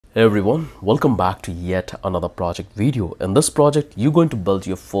Hey everyone, welcome back to yet another project video. In this project, you're going to build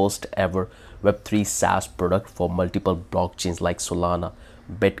your first ever Web3 SaaS product for multiple blockchains like Solana,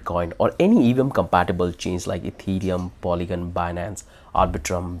 Bitcoin, or any EVM compatible chains like Ethereum, Polygon, Binance,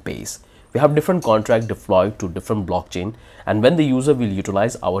 Arbitrum, Base. We have different contracts deployed to different blockchain, and when the user will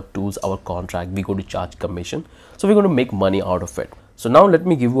utilize our tools, our contract, we go to charge commission. So we're going to make money out of it. So now let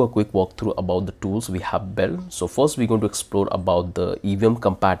me give you a quick walkthrough about the tools we have built. So first we're going to explore about the EVM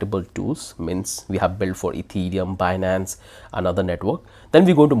compatible tools, means we have built for Ethereum, Binance, another network. Then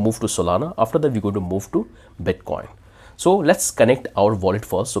we're going to move to Solana. After that, we're going to move to Bitcoin. So let's connect our wallet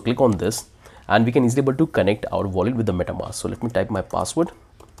first. So click on this and we can easily able to connect our wallet with the MetaMask. So let me type my password.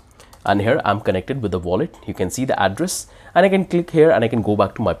 And here I'm connected with the wallet. You can see the address and I can click here and I can go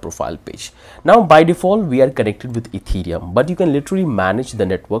back to my profile page. Now by default we are connected with Ethereum, but you can literally manage the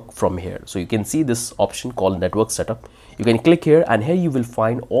network from here. So you can see this option called network setup. You can click here and here you will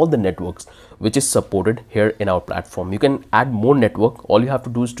find all the networks which is supported here in our platform. You can add more network. All you have to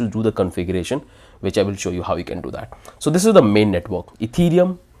do is to do the configuration, which I will show you how you can do that. So this is the main network: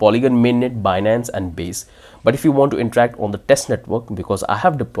 Ethereum, Polygon mainnet, Binance and Base. But if you want to interact on the test network, because I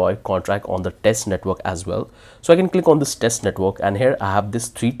have deployed contract on the test network as well, so I can click on this test network and here I have this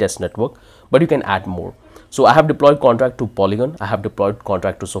 3 test network, but you can add more. So I have deployed contract to Polygon, I have deployed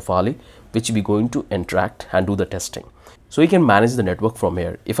contract to Solana, which we're going to interact and do the testing. So you can manage the network from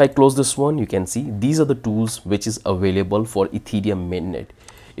here. If I close this one, you can see these are the tools which is available for Ethereum mainnet.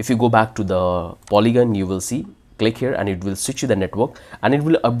 If you go back to the Polygon, you will see, click here and it will switch to the network and it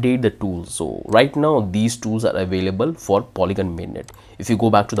will update the tools. So right now these tools are available for Polygon mainnet. If you go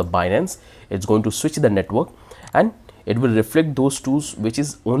back to the Binance, it's going to switch the network and it will reflect those tools which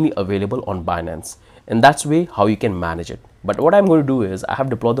is only available on Binance, and that's way how you can manage it. But what I'm going to do is I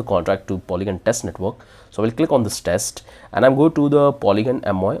have deployed the contract to Polygon test network. So I will click on this test and I'm going to the Polygon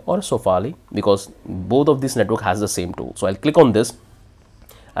MOI or Solana, because both of this network has the same tool. So I'll click on this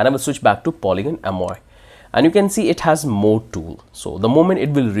and I will switch back to Polygon MOI. And you can see it has more tool. So the moment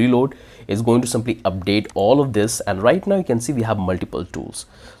it will reload, it's going to simply update all of this. And right now you can see we have multiple tools.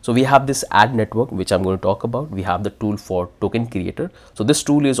 So we have this ad network, which I'm going to talk about. We have the tool for token creator. So this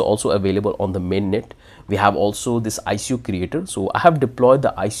tool is also available on the mainnet. We have also this ICO creator. So I have deployed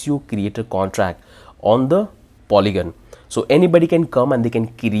the ICO creator contract on the Polygon. So anybody can come and they can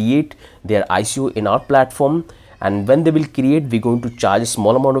create their ICO in our platform. And when they will create, we're going to charge a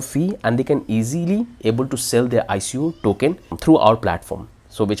small amount of fee and they can easily able to sell their ICO token through our platform.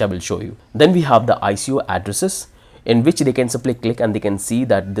 So which I will show you. Then we have the ICO addresses, in which they can simply click and they can see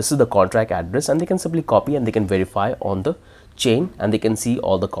that this is the contract address, and they can simply copy and they can verify on the chain and they can see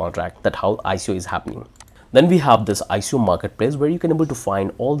all the contract, that how ICO is happening. Then we have this ICO marketplace where you can able to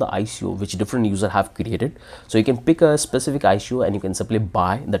find all the ICO which different users have created. So you can pick a specific ICO and you can simply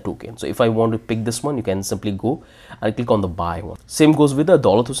buy the token. So if I want to pick this one, you can simply go and click on the buy one. Same goes with the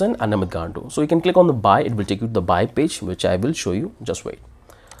Daulat, Hussain and Ganto. So you can click on the buy, it will take you to the buy page, which I will show you. Just wait.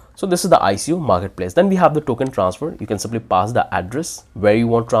 So this is the ICO marketplace. Then we have the token transfer. You can simply pass the address where you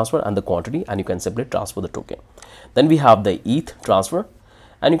want transfer and the quantity, and you can simply transfer the token. Then we have the ETH transfer.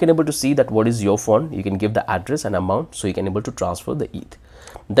 And you can able to see that what is your fund. You can give the address and amount, so you can able to transfer the ETH.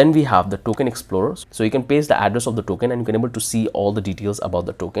 Then we have the token explorer. So you can paste the address of the token and you can able to see all the details about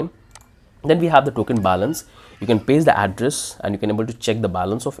the token. Then we have the token balance. You can paste the address and you can able to check the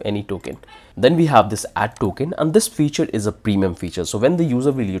balance of any token. Then we have this add token, and this feature is a premium feature. So when the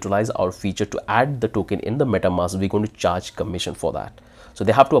user will utilize our feature to add the token in the MetaMask, we're going to charge commission for that. So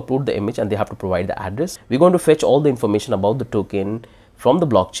they have to upload the image and they have to provide the address. We're going to fetch all the information about the token from the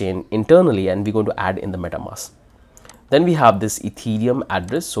blockchain internally, and we're going to add in the MetaMask. Then we have this Ethereum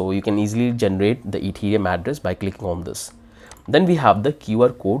address, so you can easily generate the Ethereum address by clicking on this. Then we have the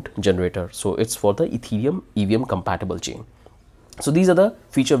QR code generator, so it's for the Ethereum EVM compatible chain. So these are the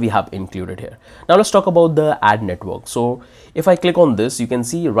feature we have included here. Now let's talk about the ad network. So if I click on this, you can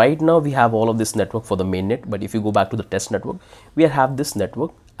see right now we have all of this network for the mainnet, but if you go back to the test network, we have this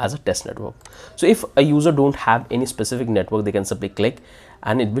network as a test network. So if a user don't have any specific network, they can simply click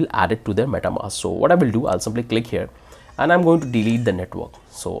and it will add it to their MetaMask. So what I will do, I'll simply click here and I'm going to delete the network.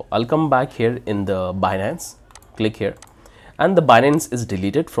 So I'll come back here in the Binance, click here, and the Binance is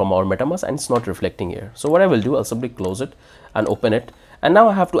deleted from our MetaMask and it's not reflecting here. So what I will do, I'll simply close it and open it. And now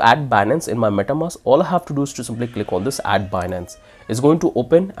I have to add Binance in my MetaMask. All I have to do is to simply click on this add Binance. It's going to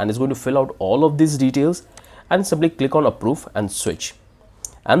open and it's going to fill out all of these details, and simply click on approve and switch.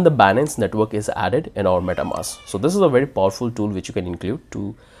 And the Binance network is added in our MetaMask. So this is a very powerful tool which you can include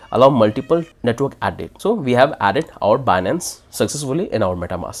to allow multiple network added. So we have added our Binance successfully in our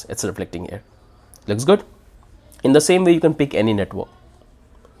MetaMask. It's reflecting here. Looks good. In the same way, you can pick any network.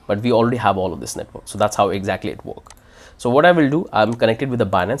 but we already have all of this network. So that's how exactly it works. So what I will do, I'm connected with the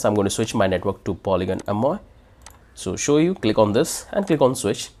Binance. I'm going to switch my network to Polygon MOI. So show you, click on this and click on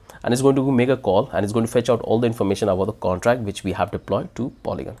switch, and it's going to make a call, and it's going to fetch out all the information about the contract which we have deployed to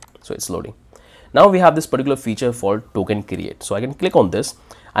Polygon. So it's loading. Now we have this particular feature for token create. So I can click on this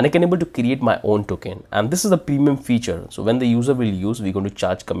and I can able to create my own token, and this is a premium feature. So when the user will use, we're going to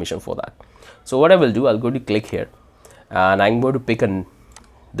charge commission for that. So what I will do, I'll go to click here and I'm going to pick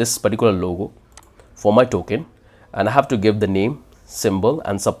this particular logo for my token, and I have to give the name, symbol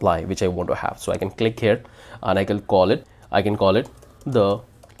and supply which I want to have. So I can click here and I can call it the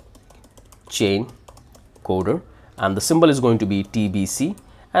chain coder, and the symbol is going to be TBC,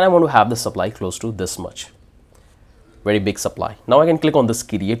 and I want to have the supply close to this much, very big supply. Now I can click on this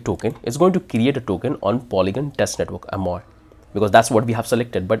create token. It's going to create a token on Polygon test network MOI, because that's what we have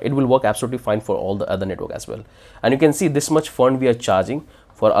selected, but it will work absolutely fine for all the other network as well. And you can see this much fund we are charging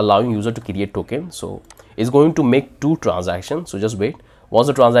for allowing user to create token. So it's going to make 2 transactions. So just wait. Once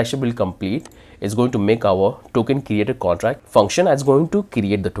the transaction will complete, it's going to make our token created contract function. It's going to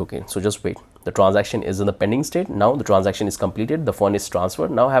create the token. So just wait. The transaction is in the pending state. Now the transaction is completed. The fund is transferred.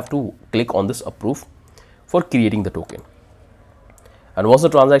 Now I have to click on this approve for creating the token. And once the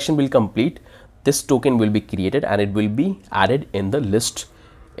transaction will complete, this token will be created and it will be added in the list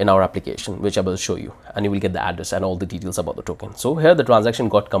in our application, which I will show you, and you will get the address and all the details about the token. So here the transaction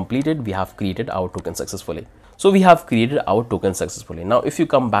got completed. We have created our token successfully. So we have created our token successfully. Now if you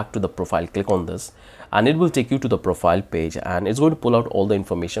come back to the profile, click on this and it will take you to the profile page, and it's going to pull out all the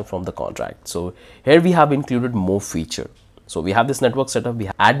information from the contract. So here we have included more feature. So we have this network setup, we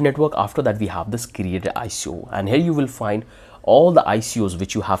have add network. After that we have this created ICO, and here you will find all the ICOs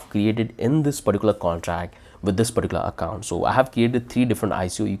which you have created in this particular contract with this particular account. So I have created 3 different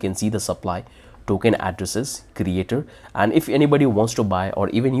ICO. You can see the supply, token addresses, creator, and if anybody wants to buy or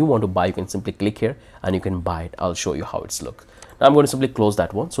even you want to buy, you can simply click here and you can buy it. I'll show you how it's look. Now I'm going to simply close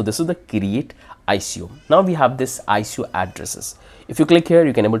that one. So this is the create ICO. Now we have this ICO addresses. If you click here,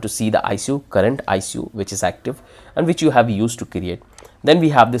 you can able to see the ICO, current ICO which is active and which you have used to create. Then we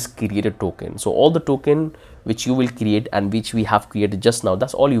have this created token. So all the token which you will create and which we have created just now,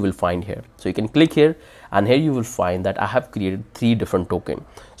 that's all you will find here. So you can click here and here you will find that I have created 3 different token.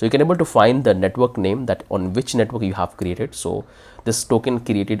 So you can able to find the network name, that on which network you have created. So this token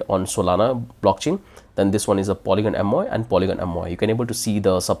created on Solana blockchain, then this one is a Polygon MOI and Polygon MOI. You can able to see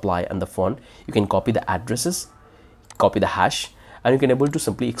the supply and the fund. You can copy the addresses, copy the hash, and you can able to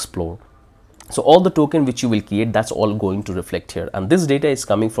simply explore. So all the token which you will create, that's all going to reflect here, and this data is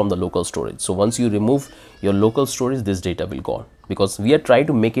coming from the local storage. So once you remove your local storage, this data will go on, because we are trying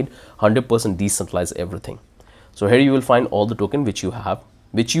to make it 100% decentralize everything. So here you will find all the token which you have,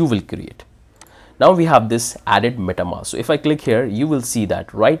 which you will create. Now we have this added MetaMask. So if I click here, you will see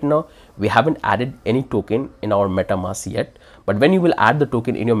that right now we haven't added any token in our MetaMask yet, but when you will add the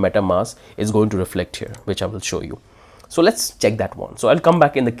token in your MetaMask, it's going to reflect here, which I will show you. So let's check that one. So I'll come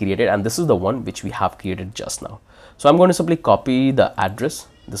back in the created, and this is the one which we have created just now. So I'm going to simply copy the address.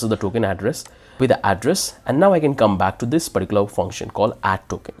 This is the token address with the address, and now I can come back to this particular function called add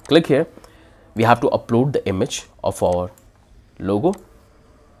token. Click here. We have to upload the image of our logo.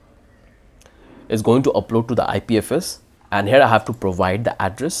 It's going to upload to the IPFS, and here I have to provide the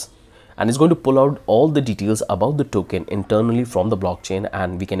address, and it's going to pull out all the details about the token internally from the blockchain,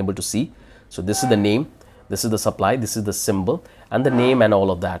 and we can able to see. So this is the name. This is the supply, this is the symbol and the name and all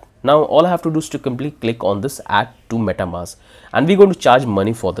of that. Now all I have to do is to simply click on this add to MetaMask, and we're going to charge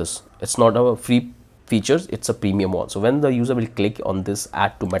money for this. It's not a free features, it's a premium one. So when the user will click on this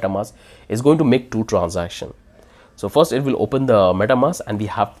add to MetaMask, it's going to make 2 transactions. So first it will open the MetaMask, and we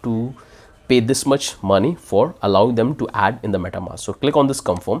have to pay this much money for allowing them to add in the MetaMask. So click on this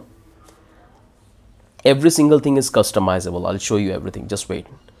confirm. Every single thing is customizable. I'll show you everything. Just wait.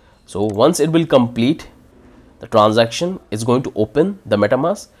 So once it will complete the transaction, is going to open the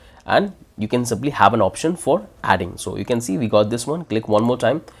MetaMask, and you can simply have an option for adding. So you can see we got this one. Click one more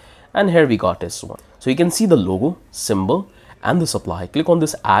time, and here we got this one. So you can see the logo, symbol and the supply. Click on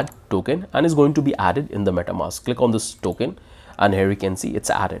this add token, and it's going to be added in the MetaMask. Click on this token, and here you can see it's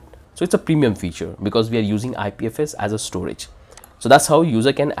added. So it's a premium feature because we are using IPFS as a storage. So that's how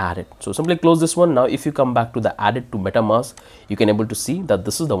user can add it. So simply close this one. Now if you come back to the added to MetaMask, you can able to see that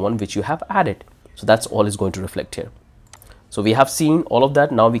this is the one which you have added. So that's all is going to reflect here. So we have seen all of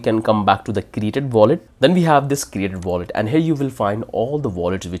that. Now we can come back to the created wallet. Then we have this created wallet, and here you will find all the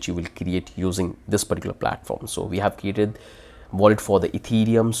wallets which you will create using this particular platform. So we have created wallet for the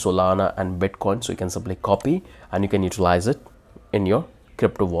Ethereum, Solana and Bitcoin. So you can simply copy and you can utilize it in your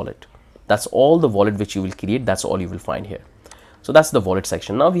crypto wallet. That's all the wallet which you will create. That's all you will find here. So So that's the wallet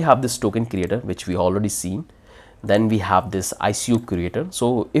section. Now we have this token creator, which we already seen. Then we have this ICO creator.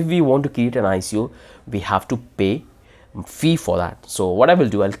 So if we want to create an ICO, we have to pay fee for that. So what I will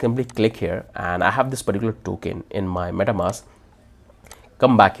do, I'll simply click here, and I have this particular token in my MetaMask.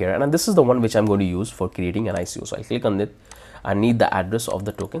 Come back here, and this is the one which I'm going to use for creating an ICO. So I'll click on it. I need the address of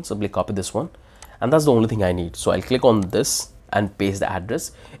the token. Simply copy this one, and that's the only thing I need. So I'll click on this and paste the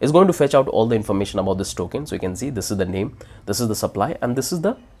address. It's going to fetch out all the information about this token. So you can see this is the name, this is the supply, and this is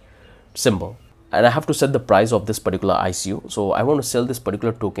the symbol. And I have to set the price of this particular ICO. So I want to sell this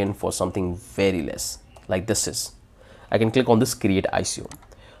particular token for something very less, like this is. I can click on this create ICO.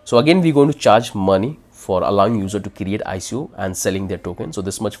 So again, we're going to charge money for allowing user to create ICO and selling their token. So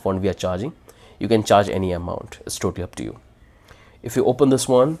this much fund we are charging. You can charge any amount. It's totally up to you. If you open this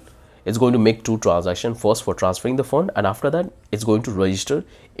one, it's going to make 2 transactions. First for transferring the fund, and after that, it's going to register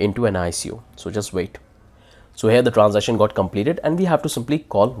into an ICO. So just wait. So here the transaction got completed, and we have to simply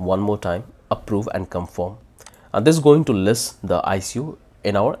call one more time, approve and confirm. And this is going to list the ICO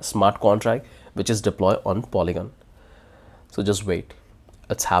in our smart contract, which is deployed on Polygon. So just wait,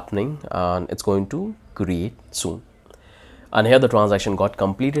 it's happening, and it's going to create soon. And here the transaction got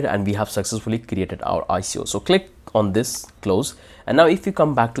completed, and we have successfully created our ICO. So click on this, close. And now if you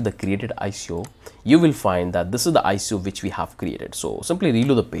come back to the created ICO, you will find that this is the ICO which we have created. So simply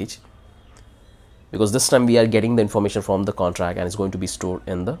reload the page, because this time we are getting the information from the contract, and it's going to be stored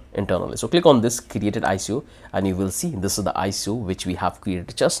in the internally. So click on this created ICO, and you will see this is the ICO which we have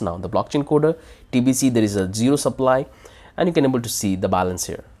created just now. The blockchain coder TBC, there is a 0 supply, and you can able to see the balance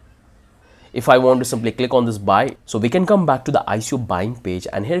here. If I want to simply click on this buy, so we can come back to the ICO buying page,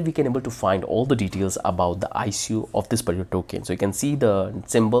 and here we can able to find all the details about the ICO of this particular token. So you can see the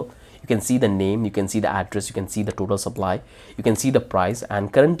symbol, you can see the name, you can see the address, you can see the total supply, you can see the price,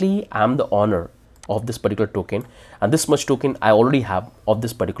 and currently I'm the owner of this particular token, and this much token I already have of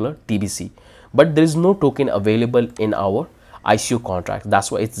this particular TBC, but there is no token available in our ICO contract. That's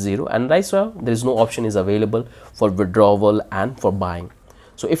why it's 0, and right now there is no option is available for withdrawal and for buying.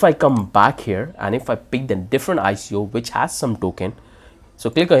 So if I come back here, and if I pick the different ICO which has some token, so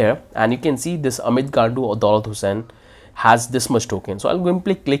click here, and you can see this Amit Gandu or Daulat Hussain has this much token. So I'll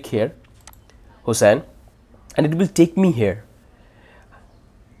simply click here, Hussain, and it will take me here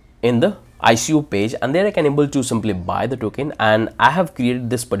in the ICO page, and there I can able to simply buy the token, and I have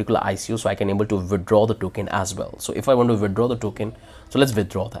created this particular ICO, so I can able to withdraw the token as well. So if I want to withdraw the token, so let's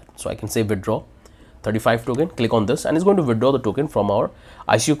withdraw that. So I can say withdraw 35 token, click on this, and it's going to withdraw the token from our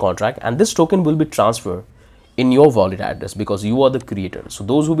ICO contract, and this token will be transferred in your wallet address because you are the creator. So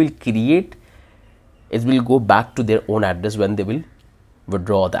those who will create, it will go back to their own address when they will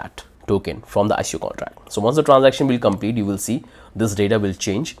withdraw that token from the ICO contract. So once the transaction will complete, you will see this data will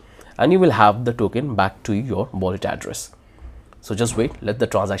change, and you will have the token back to your wallet address. So just wait, let the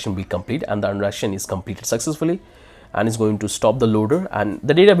transaction be complete, and the transaction is completed successfully, and it's going to stop the loader, and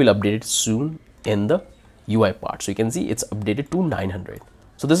the data will update soon in the UI part. So you can see it's updated to 900.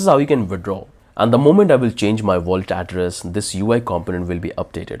 So this is how you can withdraw, and the moment I will change my wallet address, this UI component will be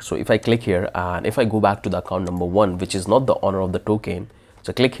updated. So if I click here, and if I go back to the account number 1, which is not the owner of the token,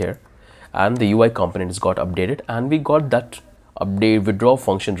 so click here, and the UI component is got updated, and we got that update withdraw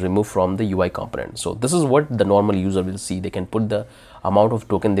function removed from the UI component. So this is what the normal user will see. They can put the amount of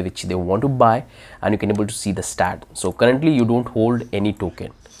token which they want to buy, and you can able to see the stat. So currently you don't hold any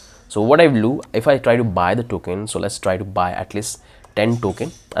token. So what I will do, if I try to buy the token, so let's try to buy at least 10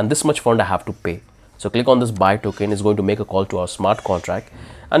 token, and this much fund I have to pay. So click on this buy token, is going to make a call to our smart contract,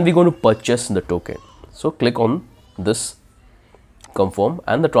 and we're going to purchase the token. So click on this confirm,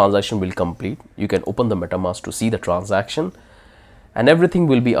 and the transaction will complete. You can open the MetaMask to see the transaction, and everything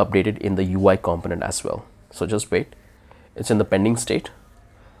will be updated in the UI component as well. So just wait, it's in the pending state.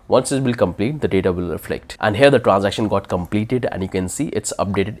 Once it will complete, the data will reflect, and here the transaction got completed, and you can see it's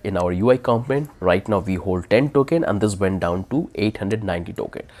updated in our UI component. Right now we hold 10 token, and this went down to 890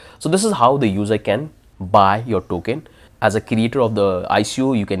 token. So this is how the user can buy your token. As a creator of the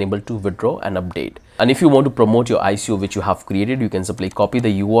ICO, you can able to withdraw and update. And if you want to promote your ICO which you have created, you can simply copy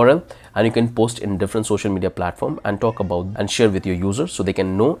the URL, and you can post in different social media platform and talk about and share with your users, so they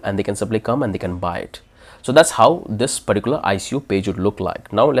can know, and they can simply come and they can buy it. So that's how this particular ICO page would look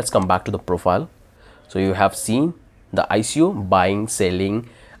like. Now let's come back to the profile. So you have seen the ICO buying, selling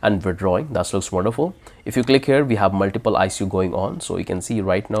and withdrawing. That looks wonderful. If you click here, we have multiple ICO going on. So you can see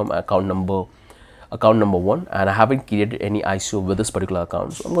right now my account number 1, and I haven't created any ICO with this particular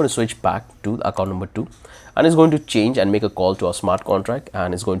account. So I'm going to switch back to account number 2, and it's going to change and make a call to our smart contract,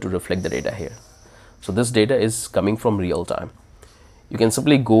 and it's going to reflect the data here. So this data is coming from real time. you can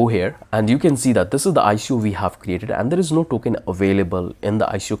simply go here and you can see that this is the ICO we have created, and there is no token available in the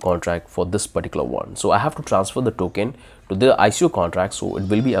ICO contract for this particular one. So I have to transfer the token to the ICO contract so it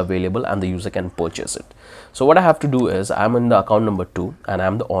will be available and the user can purchase it. So what I have to do is, I'm in the account number 2 and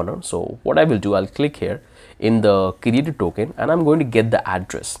I'm the owner. So what I will do, I'll click here in the created token and I'm going to get the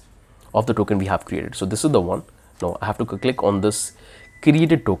address of the token we have created. So this is the one. Now I have to click on this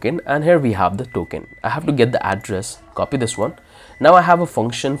created token and here we have the token. I have to get the address, copy this one. Now I have a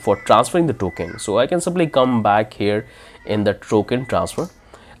function for transferring the token. So I can simply come back here in the token transfer.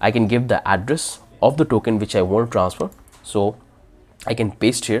 I can give the address of the token which I want to transfer. So I can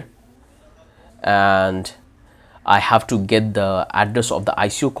paste here and I have to get the address of the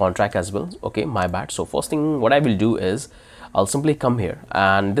ICO contract as well. Okay, my bad. So first thing what I will do is I'll simply come here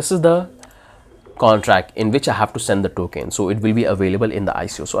and this is the contract in which I have to send the token. So it will be available in the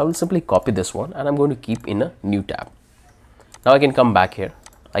ICO. So I will simply copy this one and I'm going to keep in a new tab. Now I can come back here.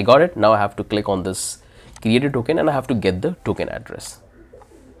 I got it. Now I have to click on this created token and I have to get the token address.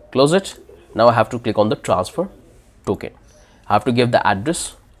 Close it. Now I have to click on the transfer token. I have to give the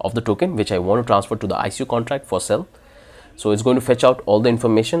address of the token which I want to transfer to the ICO contract for sell. So it's going to fetch out all the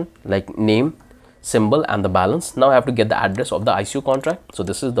information like name, symbol and the balance. Now I have to get the address of the ICO contract. So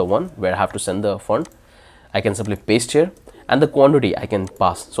this is the one where I have to send the fund. I can simply paste here and the quantity I can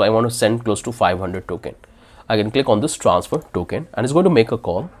pass. So I want to send close to 500 token. I can click on this transfer token and it's going to make a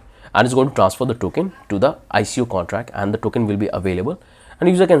call and it's going to transfer the token to the ICO contract and the token will be available and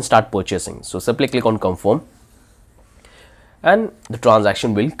user can start purchasing. So simply click on confirm and the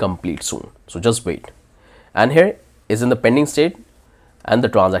transaction will complete soon. So just wait. And here is in the pending state and the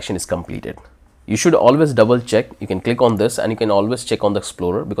transaction is completed. You should always double check. You can click on this and you can always check on the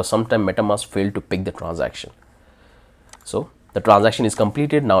Explorer because sometimes MetaMask failed to pick the transaction. So the transaction is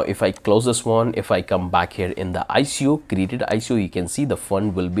completed. Now if I close this one, if I come back here in the ICO, created ICO, you can see the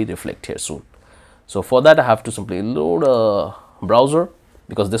fund will be reflected here soon. So for that I have to simply load a browser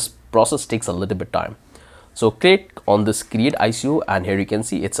because this process takes a little bit time. So click on this create ICO and here you can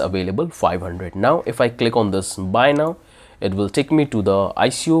see it's available 500. Now if I click on this buy now, it will take me to the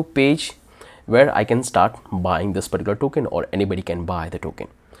ICO page where I can start buying this particular token or anybody can buy the token.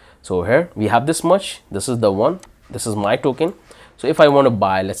 So here we have this much. This is the one. This is my token. So if I want to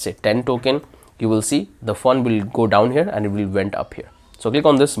buy, let's say 10 token, you will see the fund will go down here and it will went up here. So click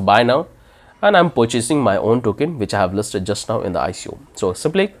on this buy now and I'm purchasing my own token which I have listed just now in the ICO. So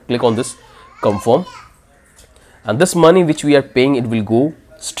simply click on this confirm and this money which we are paying, it will go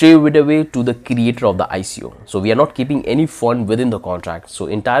straight away to the creator of the ICO. So we are not keeping any fund within the contract. So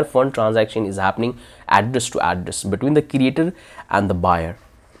entire fund transaction is happening address to address between the creator and the buyer.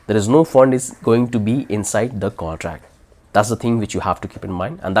 There is no fund is going to be inside the contract. That's the thing which you have to keep in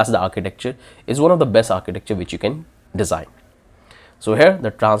mind, and that's the architecture is one of the best architecture which you can design. So here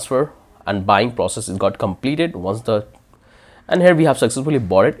the transfer and buying process is got completed and here we have successfully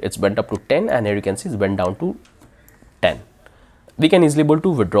bought it. It's went up to 10 and here you can see it went down to 10. We can easily able to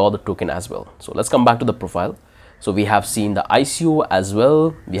withdraw the token as well. So let's come back to the profile. So we have seen the ICO as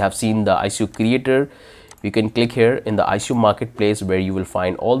well. We have seen the ICO creator. You can click here in the ICO marketplace where you will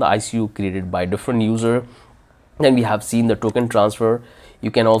find all the ICO created by different user. Then we have seen the token transfer. You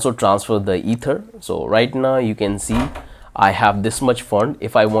can also transfer the ether. So right now you can see I have this much fund.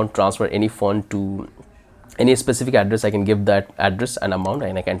 If I want to transfer any fund to any specific address, I can give that address and amount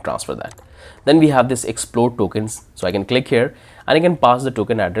and I can transfer that. Then we have this explore tokens. So I can click here and I can pass the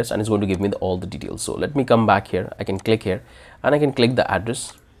token address and it's going to give me all the details. So let me come back here. I can click here and I can click the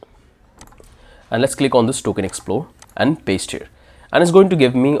address. And let's click on this token explore and paste here. And it's going to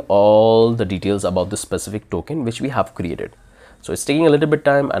give me all the details about the specific token which we have created. So it's taking a little bit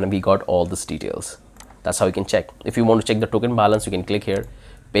time and we got all these details. That's how you can check. If you want to check the token balance, you can click here,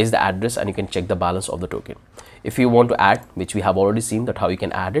 paste the address and you can check the balance of the token. If you want to add, which we have already seen that how you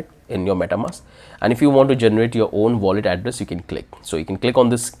can add it in your MetaMask. And if you want to generate your own wallet address, you can click. So you can click on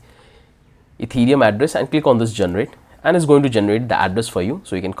this Ethereum address and click on this generate and it's going to generate the address for you.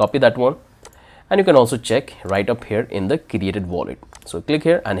 So you can copy that one. And you can also check right up here in the created wallet. So click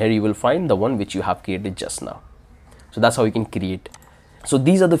here and here you will find the one which you have created just now. So that's how you can create. So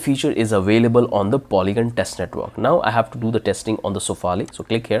these are the feature is available on the Polygon test network. Now I have to do the testing on the Sofali. So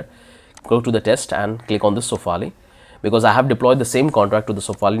click here, go to the test and click on the Sofali because I have deployed the same contract to the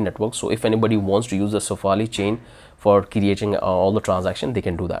Sofali network. So if anybody wants to use the Sofali chain for creating all the transaction, they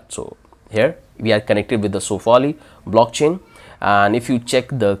can do that. So here we are connected with the Sofali blockchain. And if you check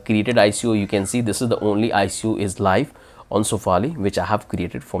the created ICO, you can see this is the only ICO is live on Sofali which I have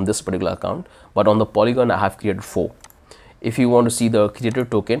created from this particular account. But on the Polygon I have created 4. If you want to see the creator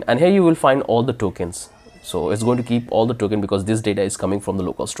token, and here you will find all the tokens. So it's going to keep all the token because this data is coming from the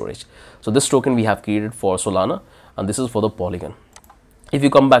local storage. So this token we have created for Solana, and this is for the Polygon. If you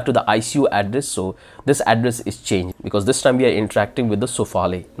come back to the ICO address, so this address is changed because this time we are interacting with the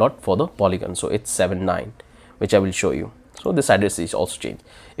Sofali, not for the Polygon. So it's 79, which I will show you. So this address is also changed.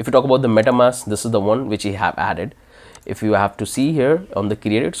 If you talk about the MetaMask, this is the one which we have added. If you have to see here on the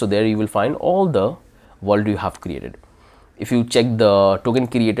created, so there you will find all the world you have created. If you check the token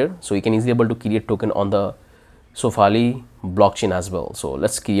creator, so you can easily able to create token on the Sofali blockchain as well. So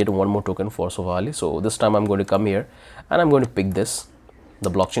let's create one more token for Sofali. So this time I'm going to come here and I'm going to pick this, the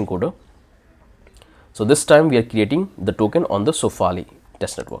blockchain coder. So this time we are creating the token on the Sofali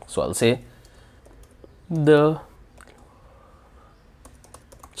test network. So I'll say the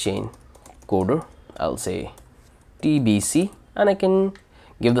chain coder, I'll say TBC, and I can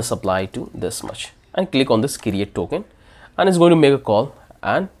give the supply to this much and click on this create token, and it's going to make a call.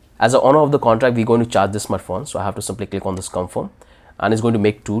 And as an owner of the contract, we're going to charge this much fund, so I have to simply click on this confirm, and it's going to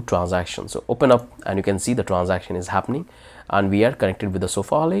make 2 transactions. So open up and you can see the transaction is happening, and we are connected with the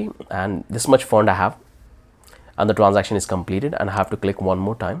Sofali, and this much fund I have, and the transaction is completed. And I have to click one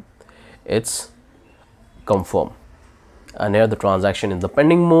more time, it's confirm, and here the transaction in the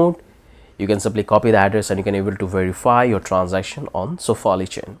pending mode. You can simply copy the address and you can able to verify your transaction on Sofali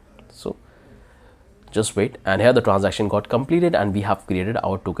chain. So just wait, and here the transaction got completed and we have created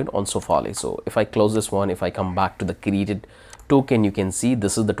our token on Sofali. So if I close this one, if I come back to the created token, you can see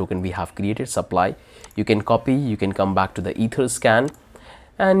this is the token we have created, supply. You can copy, you can come back to the ether scan,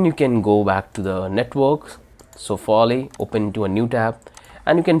 and you can go back to the network Sofali, open to a new tab,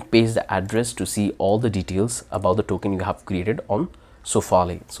 and you can paste the address to see all the details about the token you have created on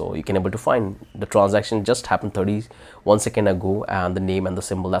Sofali. So you can able to find the transaction just happened 31 seconds ago, and the name and the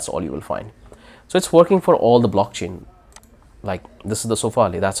symbol, that's all you will find. So it's working for all the blockchain. Like this is the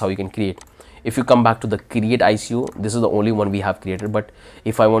Sofali, that's how you can create. If you come back to the create ICO, this is the only one we have created, but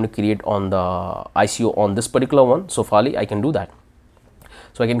if I want to create on the ICO on this particular one Sofali, I can do that.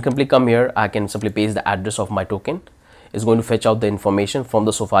 So I can simply come here, I can simply paste the address of my token. It's going to fetch out the information from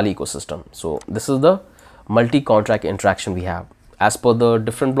the Sofali ecosystem. So this is the multi-contract interaction we have. As per the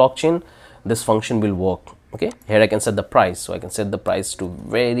different blockchain, this function will work. Okay, here I can set the price, so I can set the price to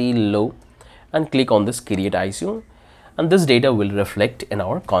very low and click on this create ICO, and this data will reflect in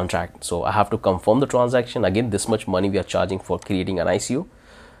our contract. So I have to confirm the transaction. Again, this much money we are charging for creating an ICO,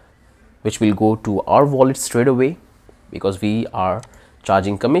 which will go to our wallet straight away because we are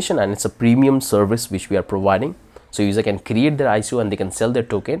charging commission, and it's a premium service which we are providing. So user can create their ICO and they can sell their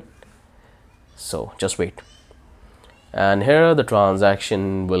token. So just wait. And here the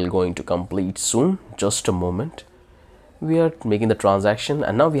transaction will going to complete soon. Just a moment. We are making the transaction,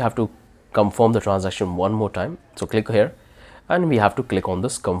 and now we have to confirm the transaction one more time. So click here and we have to click on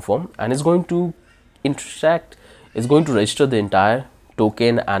this confirm, and it's going to interact, it's going to register the entire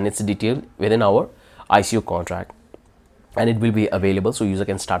token and its detail within our ICO contract, and it will be available so user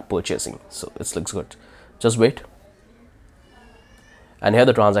can start purchasing. So it looks good. Just wait. And here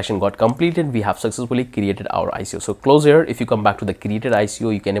the transaction got completed. We have successfully created our ICO. So close here. If you come back to the created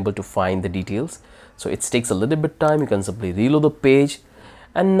ICO, you can able to find the details. So it takes a little bit time. You can simply reload the page,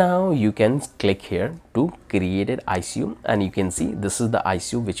 and now you can click here to created ICO, and you can see this is the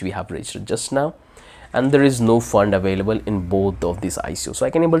ICO which we have registered just now, and there is no fund available in both of these ICO. So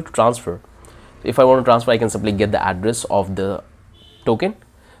I can able to transfer. If I want to transfer, I can simply get the address of the token.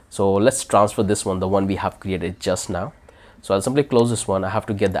 So let's transfer this one, the one we have created just now. So I'll simply close this one. I have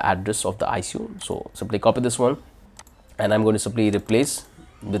to get the address of the ICO. So simply copy this one, and I'm going to simply replace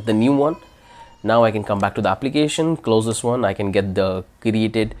with the new one. Now I can come back to the application, close this one. I can get the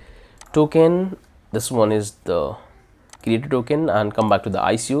created token. This one is the created token, and come back to the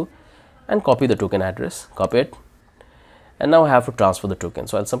ICO and copy the token address, copy it. And now I have to transfer the token.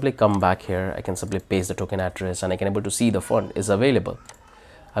 So I'll simply come back here. I can simply paste the token address, and I can able to see the fund is available.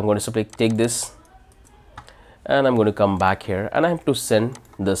 I'm going to simply take this, and I'm going to come back here, and I have to send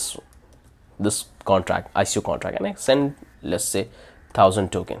this contract, ICO contract, and I send, let's say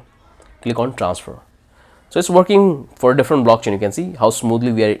 1000 token. Click on transfer. So it's working for a different blockchain. You can see how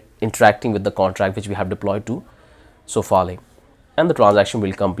smoothly we are interacting with the contract which we have deployed to Sofali, and the transaction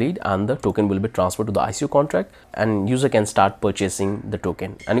will complete, and the token will be transferred to the ICO contract, and user can start purchasing the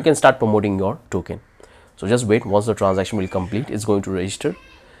token, and you can start promoting your token. So just wait. Once the transaction will complete, it's going to register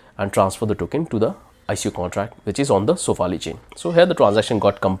and transfer the token to the ICO contract which is on the Sofali chain. So here the transaction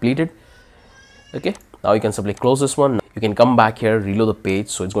got completed. Okay, now you can simply close this one. You can come back here, reload the page,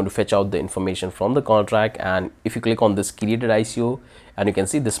 so it's going to fetch out the information from the contract, and if you click on this created ICO, and you can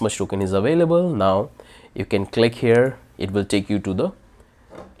see this much token is available. Now you can click here, it will take you to the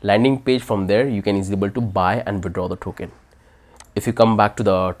landing page. From there you can easily able to buy and withdraw the token. If you come back to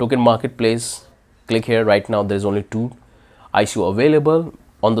the token marketplace, click here. Right now there is only 2 ICO available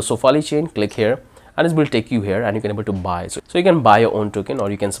on the Solidity chain. Click here and it will take you here and you can able to buy. So you can buy your own token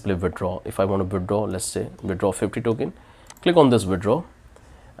or you can simply withdraw. If I want to withdraw, let's say withdraw 50 token, click on this withdraw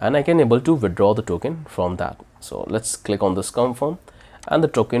and I can able to withdraw the token from that. So let's click on this confirm and the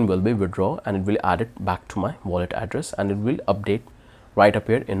token will be withdraw and it will add it back to my wallet address and it will update right up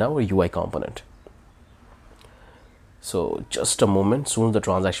here in our UI component. So just a moment, soon the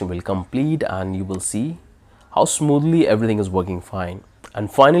transaction will complete and you will see how smoothly everything is working fine.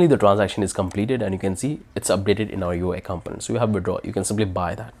 And finally the transaction is completed and you can see it's updated in our UI component. So you have withdraw, you can simply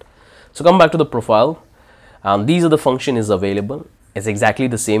buy that. So come back to the profile and these are the function is available. It's exactly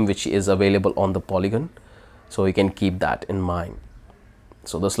the same which is available on the Polygon. So you can keep that in mind.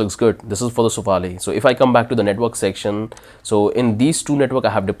 So this looks good. This is for the Solidity. So if I come back to the network section, so in these 2 network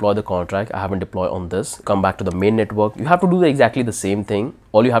I have deployed the contract. I haven't deployed on this. Come back to the main network. You have to do exactly the same thing.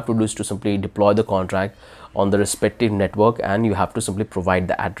 All you have to do is to simply deploy the contract on the respective network and you have to simply provide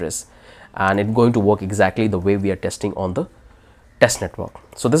the address and it's going to work exactly the way we are testing on the test network.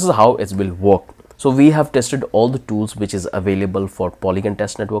 So this is how it will work. So we have tested all the tools which is available for Polygon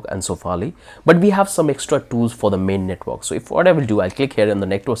test network and Solidity, but we have some extra tools for the main network. So if what I will do, I'll click here in the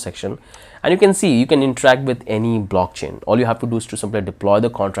network section and you can see you can interact with any blockchain. All you have to do is to simply deploy the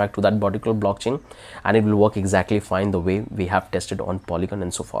contract to that particular blockchain and it will work exactly fine the way we have tested on Polygon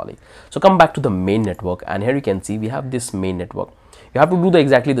and Solidity. So come back to the main network and here you can see we have this main network. You have to do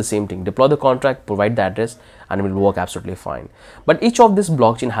exactly the same thing, deploy the contract, provide the address and it will work absolutely fine. But each of this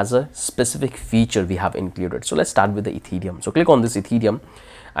blockchain has a specific feature we have included. So let's start with the Ethereum. So click on this Ethereum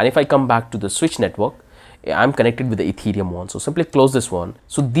and if I come back to the switch network, I'm connected with the Ethereum one. So simply close this one.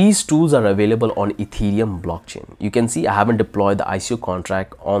 So these tools are available on Ethereum blockchain. You can see I haven't deployed the ICO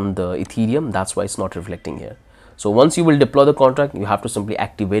contract on the Ethereum. That's why it's not reflecting here. So once you will deploy the contract, you have to simply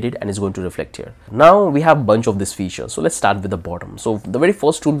activate it and it's going to reflect here. Now we have a bunch of these features. So let's start with the bottom. So the very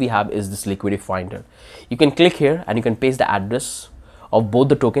first tool we have is this liquidity finder. You can click here and you can paste the address of both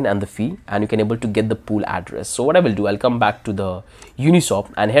the token and the fee and you can able to get the pool address. So what I will do, I'll come back to the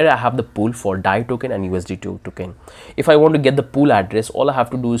Uniswap and here I have the pool for DAI token and USD2 token. If I want to get the pool address, all I have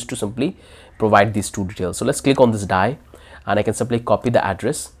to do is to simply provide these 2 details. So let's click on this DAI and I can simply copy the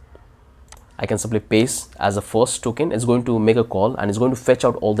address. I can simply paste as a first token. It's going to make a call and it's going to fetch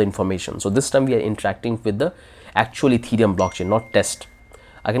out all the information. So this time we are interacting with the actual Ethereum blockchain, not test.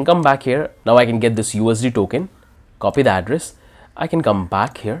 I can come back here. Now I can get this USD token, copy the address. I can come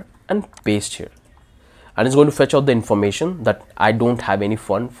back here and paste here. And it's going to fetch out the information that I don't have any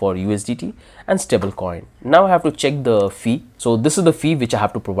fund for USDT and stable coin. Now I have to check the fee. So this is the fee which I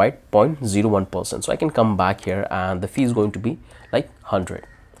have to provide 0.01%. So I can come back here and the fee is going to be like 100.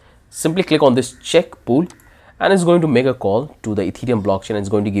 Simply click on this check pool and it's going to make a call to the Ethereum blockchain and it's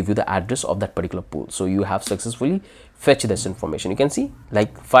going to give you the address of that particular pool. So you have successfully fetched this information. You can see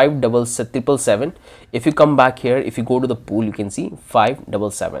like 5777. If you come back here, if you go to the pool, you can see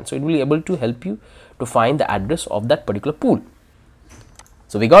 577. So it will be able to help you to find the address of that particular pool.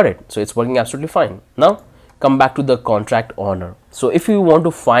 So we got it. So it's working absolutely fine. Now come back to the contract owner. So if you want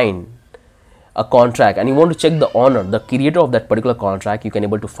to find a contract and you want to check the owner, the creator of that particular contract, you can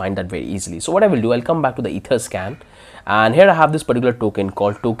able to find that very easily. So what I will do, I'll come back to the Etherscan and here I have this particular token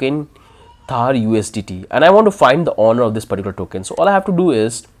called token Thar USDT and I want to find the owner of this particular token. So all I have to do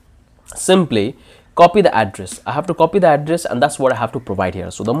is simply copy the address. I have to copy the address and that's what I have to provide here.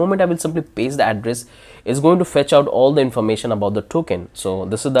 So the moment I will simply paste the address, it's going to fetch out all the information about the token. So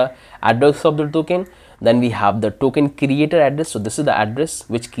this is the address of the token. Then we have the token creator address. So this is the address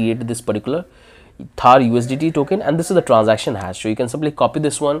which created this particular Thar USDT token and this is the transaction hash. So you can simply copy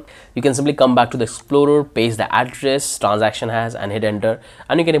this one. You can simply come back to the Explorer, paste the address, transaction hash and hit enter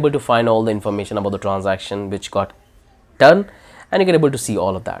and you can able to find all the information about the transaction which got done and you can able to see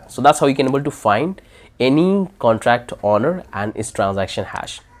all of that. So that's how you can able to find any contract owner and its transaction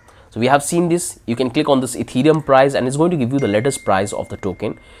hash. So we have seen this. You can click on this Ethereum price and it's going to give you the latest price of the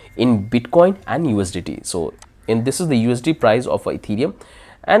token in Bitcoin and USDT. So this is the USD price of Ethereum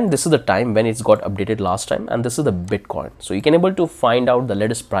and this is the time when it's got updated last time and this is the Bitcoin. So you can able to find out the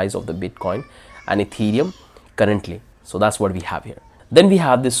latest price of the Bitcoin and Ethereum currently. So that's what we have here. Then we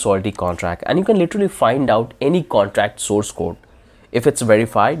have this Solidity contract and you can literally find out any contract source code. If it's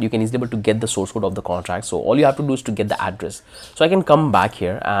verified, you can easily able to get the source code of the contract. So all you have to do is to get the address. So I can come back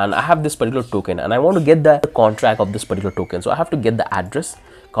here and I have this particular token and I want to get the contract of this particular token. So I have to get the address,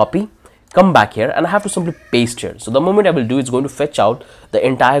 copy, come back here and I have to simply paste here. So the moment I will do, it's going to fetch out the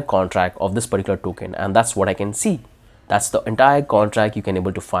entire contract of this particular token and that's what I can see. That's the entire contract you can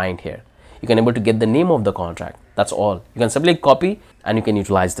able to find here. You can able to get the name of the contract. That's all. You can simply copy and you can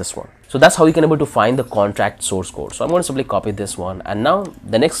utilize this one. So that's how you can able to find the contract source code. So I'm going to simply copy this one, and now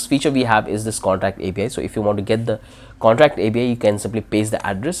the next feature we have is this contract API. So if you want to get the contract API, you can simply paste the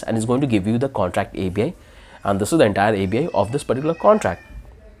address and it's going to give you the contract API, and this is the entire API of this particular contract.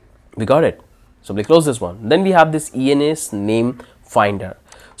 We got it. Simply close this one. Then we have this ENS name finder.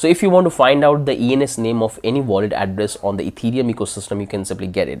 So if you want to find out the ENS name of any wallet address on the Ethereum ecosystem, you can simply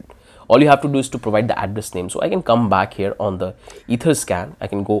get it. All you have to do is to provide the address name. So I can come back here on the Etherscan. I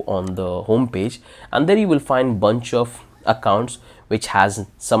can go on the home page, and there you will find bunch of accounts which has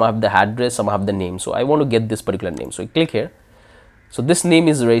some have the address, some have the name. So I want to get this particular name. So you click here. So this name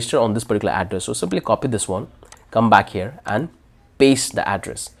is registered on this particular address. So simply copy this one, come back here and paste the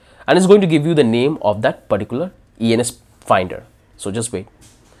address, and it's going to give you the name of that particular ENS finder. So just wait.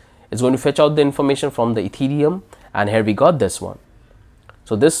 It's going to fetch out the information from the Ethereum, and here we got this one.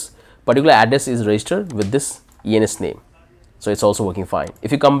 So this particular address is registered with this ENS name. So it's also working fine.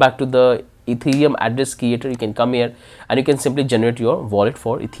 If you come back to the Ethereum address creator, you can come here and you can simply generate your wallet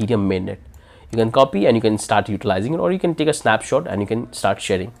for Ethereum mainnet. You can copy and you can start utilizing it, or you can take a snapshot and you can start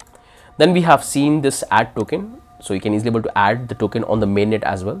sharing. Then we have seen this add token. So you can easily able to add the token on the mainnet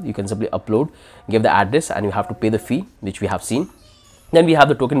as well. You can simply upload, give the address, and you have to pay the fee, which we have seen. Then we have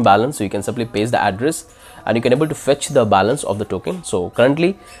the token balance. So you can simply paste the address and you can able to fetch the balance of the token. So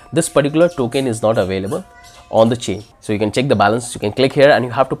currently this particular token is not available on the chain. So you can check the balance. You can click here and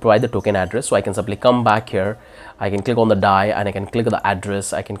you have to provide the token address. So I can simply come back here. I can click on the die and I can click on the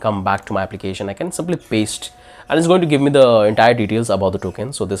address. I can come back to my application. I can simply paste, and it's going to give me the entire details about the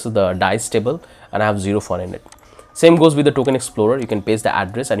token. So this is the dice table and I have 0 fun in it. Same goes with the token explorer. You can paste the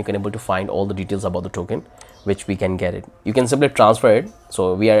address and you can able to find all the details about the token, which we can get it. You can simply transfer it.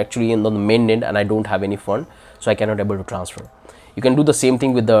 So we are actually in the mainnet and I don't have any fund, so I cannot able to transfer. You can do the same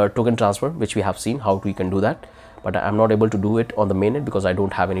thing with the token transfer, which we have seen how we can do that, but I'm not able to do it on the mainnet because I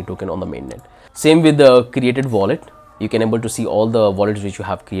don't have any token on the mainnet. Same with the created wallet. You can able to see all the wallets which you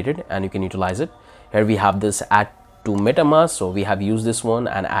have created and you can utilize it. Here we have this add to MetaMask. So we have used this one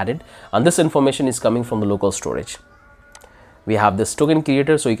and added, and this information is coming from the local storage. We have this token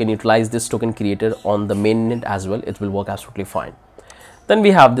creator, so you can utilize this token creator on the mainnet as well. It will work absolutely fine. Then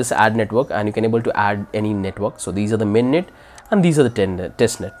we have this add network, and you can able to add any network. So these are the mainnet and these are the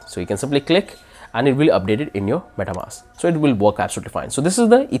testnet. So you can simply click and it will update it in your MetaMask. So it will work absolutely fine. So this is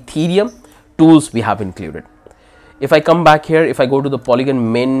the Ethereum tools we have included. If I come back here, if I go to the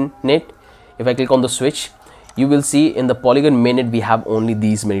Polygon mainnet, if I click on the switch, you will see in the Polygon mainnet we have only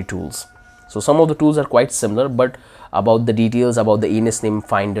these many tools. So some of the tools are quite similar, but about the details, about the ENS name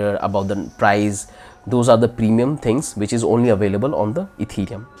finder, about the price, those are the premium things which is only available on the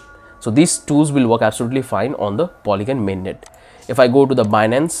Ethereum. So these tools will work absolutely fine on the Polygon mainnet. If I go to the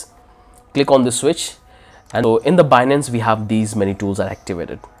Binance, click on the switch, and so in the Binance we have these many tools are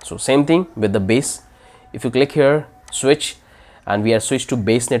activated. So same thing with the base. If you click here, switch, and we are switched to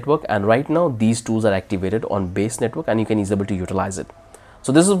base network, and right now these tools are activated on base network and you can easily able to utilize it.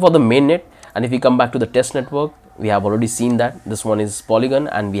 So this is for the mainnet. And if we come back to the test network, we have already seen that this one is Polygon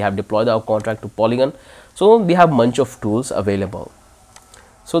and we have deployed our contract to Polygon. So we have bunch of tools available.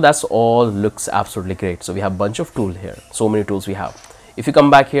 So that's all looks absolutely great. So we have bunch of tools here, so many tools we have. If you come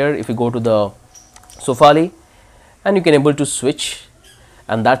back here, if you go to the Sofali, and you can able to switch,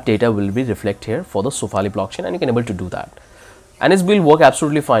 and that data will be reflect here for the Sofali blockchain, and you can able to do that. And it will work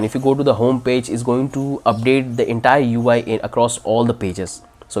absolutely fine. If you go to the home page, it's going to update the entire UI across all the pages.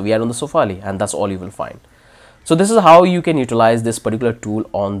 So we are on the Sofali, and that's all you will find. So this is how you can utilize this particular tool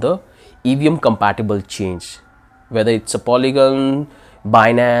on the EVM compatible change, whether it's a Polygon,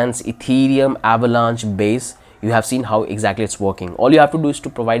 Binance, Ethereum, Avalanche, Base. You have seen how exactly it's working. All you have to do is to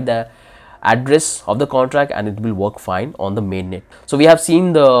provide the address of the contract and it will work fine on the mainnet. So we have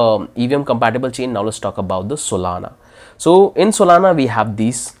seen the EVM compatible chain. Now let's talk about the Solana. So in Solana we have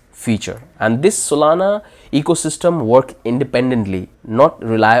this feature, and this Solana ecosystem work independently, not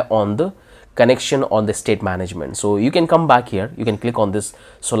rely on the connection on the state management. So you can come back here, you can click on this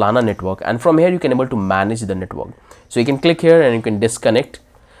Solana network, and from here you can able to manage the network. So you can click here and you can disconnect,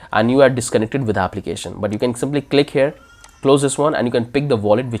 and you are disconnected with the application, but you can simply click here, close this one, and you can pick the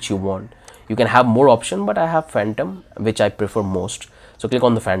wallet which you want. You can have more option, but I have Phantom, which I prefer most. So click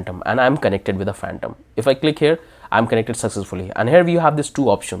on the Phantom, and I'm connected with a Phantom. If I click here, I'm connected successfully. And here we have these two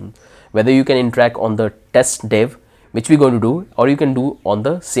options, whether you can interact on the test dev, which we're going to do, or you can do on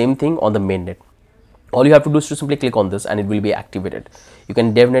the same thing on the mainnet. All you have to do is to simply click on this and it will be activated. You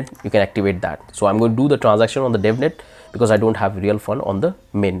can devnet, you can activate that. So I'm going to do the transaction on the devnet because I don't have real fund on the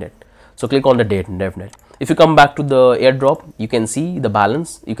mainnet. So click on the devnet. If you come back to the airdrop, you can see the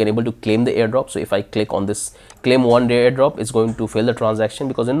balance. You can able to claim the airdrop. So if I click on this claim 1 day airdrop, it's going to fail the transaction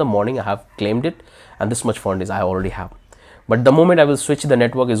because in the morning I have claimed it and this much fund is I already have. But the moment I will switch the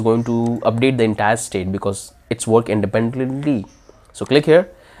network, is going to update the entire state because it's work independently. So click here.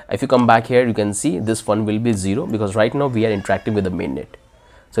 If you come back here, you can see this fund will be 0 because right now we are interacting with the mainnet.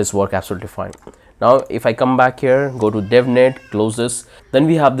 So it's work absolutely fine. Now if I come back here, go to devnet, close this, then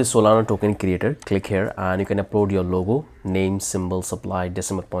we have this Solana token creator. Click here and you can upload your logo, name, symbol, supply,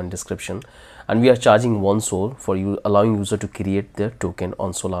 decimal point, description, and we are charging 1 Sol for you, allowing user to create their token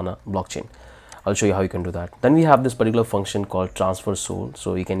on Solana blockchain. I'll show you how you can do that. Then we have this particular function called transfer Sol.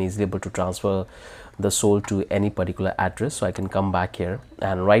 So you can easily able to transfer the Sol to any particular address. So I can come back here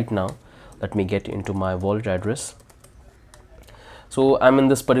and right now let me get into my wallet address. So I'm in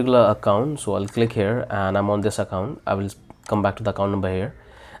this particular account, so I'll click here and I'm on this account. I will come back to the account number here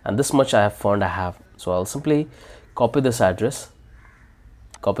and this much I have found I have. So I'll simply copy this address,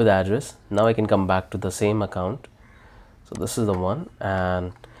 copy the address. Now I can come back to the same account. So this is the one,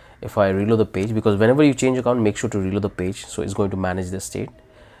 and if I reload the page, because whenever you change account, make sure to reload the page, so it's going to manage the state.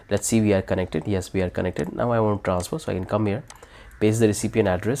 Let's see, we are connected. Yes, we are connected. Now I want to transfer, so I can come here, paste the recipient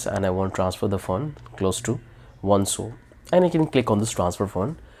address, and I want to transfer the fund close to 1 Sol, and I can click on this transfer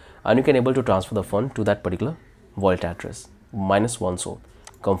fund and you can able to transfer the fund to that particular wallet address -1 Sol,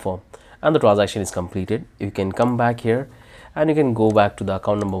 confirm, and the transaction is completed. You can come back here and you can go back to the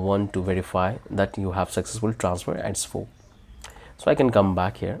account number 1 to verify that you have successful transfer, and it's 4. So I can come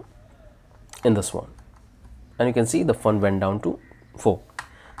back here in this one and you can see the fund went down to 4.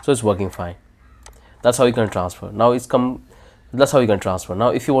 So it's working fine. That's how you can transfer. Now that's how you can transfer. Now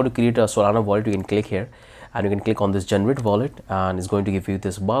if you want to create a Solana wallet, you can click here and you can click on this generate wallet, and it's going to give you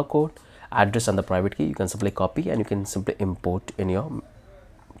this barcode, address, and the private key. You can simply copy and you can simply import in your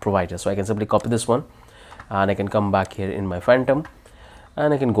provider. So I can simply copy this one and I can come back here in my Phantom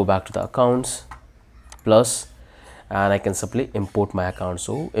and I can go back to the accounts plus, and I can simply import my account.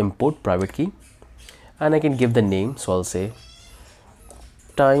 So import private key and I can give the name. So I'll say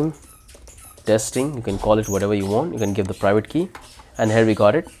time testing. You can call it whatever you want. You can give the private key, and here we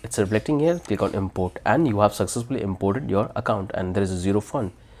got it. It's reflecting here. Click on import and you have successfully imported your account, and there is a 0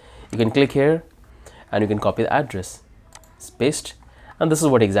 fund. You can click here and you can copy the address, paste, and this is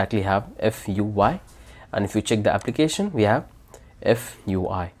what exactly have FUI, and if you check the application, we have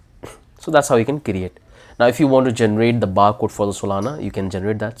FUI. So that's how you can create. Now if you want to generate the barcode for the Solana, you can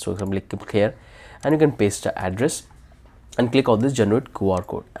generate that. So simply click here and you can paste the address and click on this generate QR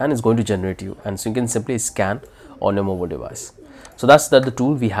code, and it's going to generate you, and so you can simply scan on your mobile device. So that's the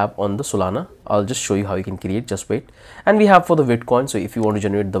tool we have on the Solana. I'll just show you how you can create, just wait. And we have for the Bitcoin. So if you want to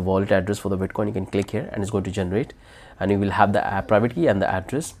generate the wallet address for the Bitcoin, you can click here and it's going to generate, and you will have the private key and the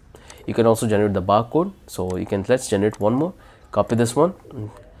address. You can also generate the barcode. So you can, let's generate one more, copy this one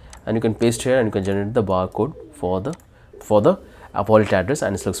and you can paste here and you can generate the barcode for the wallet address,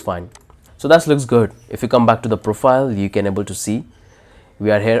 and it looks fine. So that looks good. If you come back to the profile, you can able to see we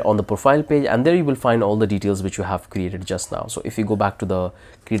are here on the profile page, and there you will find all the details which you have created just now. So if you go back to the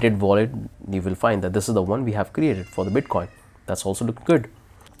created wallet, you will find that this is the one we have created for the Bitcoin. That's also look good.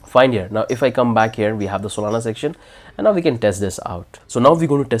 Fine here. Now if I come back here, we have the Solana section, and now we can test this out. So now we're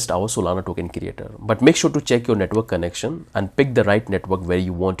going to test our Solana token creator, but make sure to check your network connection and pick the right network where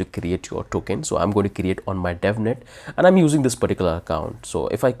you want to create your token. So I'm going to create on my devnet, and I'm using this particular account. So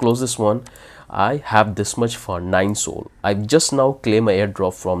if I close this one, I have this much for 9 Sol. I've just now claimed an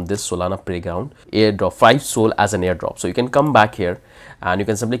airdrop from this Solana playground, airdrop 5 Sol as an airdrop. So you can come back here and you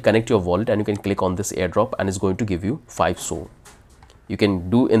can simply connect your wallet and you can click on this airdrop, and it's going to give you 5 Sol. You can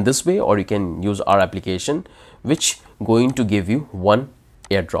do in this way, or you can use our application, which going to give you 1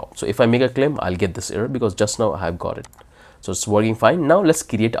 airdrop. So if I make a claim, I'll get this error because just now I have got it. So it's working fine. Now let's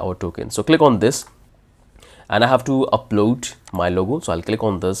create our token. So click on this, and I have to upload my logo. So I'll click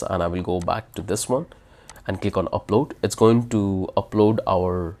on this and I will go back to this one and click on upload. It's going to upload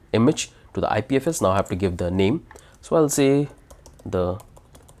our image to the IPFS. Now I have to give the name. So I'll say the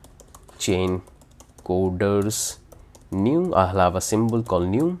chain coders new. I'll have a symbol called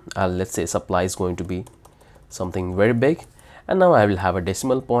new. Let's say supply is going to be something very big, and now I will have a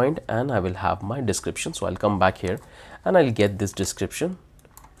decimal point and I will have my description. So I'll come back here and I'll get this description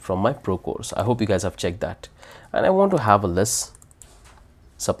from my pro course. I hope you guys have checked that, and I want to have a less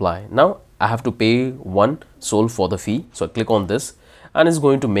supply. Now I have to pay 1 Sol for the fee. So I click on this and it's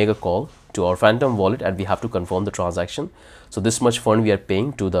going to make a call to our Phantom wallet, and we have to confirm the transaction. So this much fund we are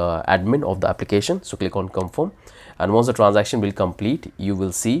paying to the admin of the application. So click on confirm, and once the transaction will complete, you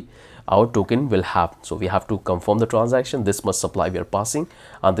will see our token will have. So we have to confirm the transaction, this much supply we are passing,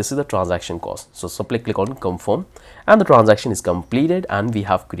 and this is the transaction cost. So simply click on confirm and the transaction is completed and we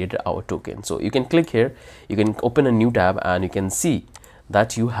have created our token. So you can click here, you can open a new tab and you can see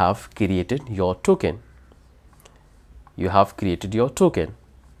that you have created your token. You have created your token.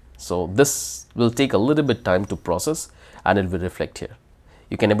 So this will take a little bit time to process and it will reflect here.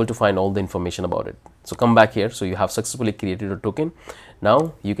 You can able to find all the information about it. So come back here. So you have successfully created a token.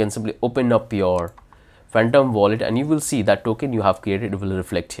 Now you can simply open up your Phantom wallet and you will see that token you have created will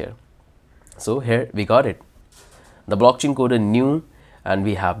reflect here. So here we got it. The blockchain code is new and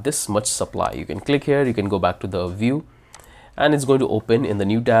we have this much supply. You can click here, you can go back to the view and it's going to open in the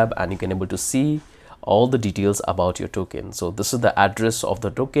new tab and you can able to see all the details about your token. So this is the address of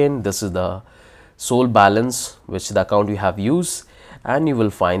the token, this is the SOL balance which the account you have used, and you will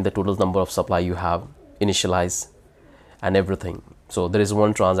find the total number of supply you have initialized and everything. So there is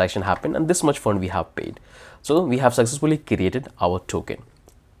one transaction happened and this much fund we have paid. So we have successfully created our token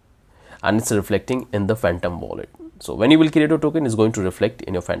and it's reflecting in the Phantom wallet. So when you will create a token, it's going to reflect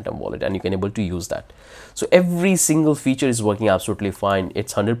in your Phantom wallet and you can able to use that. So every single feature is working absolutely fine.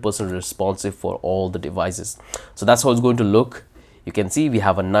 It's 100% responsive for all the devices. So that's how it's going to look. You can see we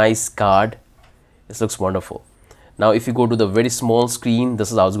have a nice card. This looks wonderful. Now if you go to the very small screen,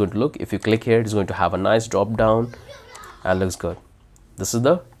 this is how it's going to look. If you click here, it's going to have a nice drop down and looks good. This is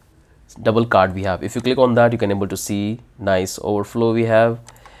the double card we have. If you click on that, you can able to see nice overflow we have.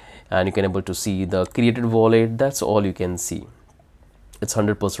 And you can able to see the created wallet. That's all you can see. It's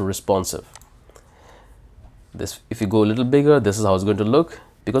 100% responsive. This, if you go a little bigger, this is how it's going to look,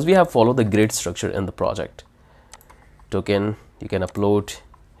 because we have followed the grid structure in the project. Token, you can upload,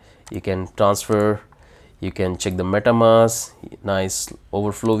 you can transfer, you can check the MetaMask, nice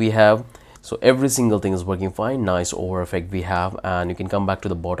overflow we have. So every single thing is working fine. Nice over effect we have, and you can come back to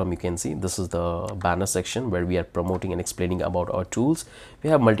the bottom. You can see this is the banner section where we are promoting and explaining about our tools. We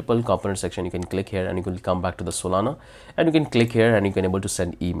have multiple component section. You can click here and you can come back to the Solana and you can click here and you can able to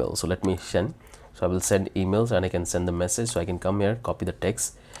send emails. So let me send. So I will send emails and I can send the message. So I can come here, copy the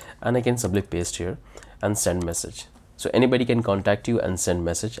text and I can simply paste here and send message. So anybody can contact you and send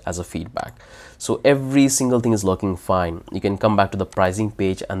message as a feedback. So every single thing is looking fine. You can come back to the pricing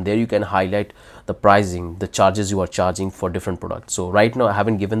page and there you can highlight the pricing, the charges you are charging for different products. So right now I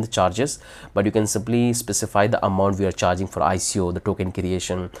haven't given the charges, but you can simply specify the amount we are charging for ICO, the token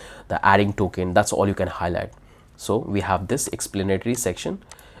creation, the adding token. That's all you can highlight. So we have this explanatory section,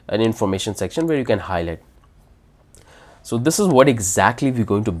 an information section where you can highlight. So this is what exactly we're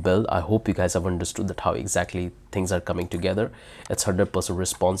going to build. I hope you guys have understood that how exactly things are coming together. It's 100%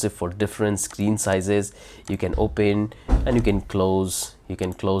 responsive for different screen sizes. You can open and you can close. You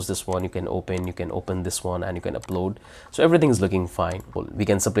can close this one, you can open this one and you can upload. So everything is looking fine. We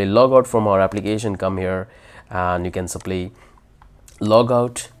can simply log out from our application, come here and you can simply log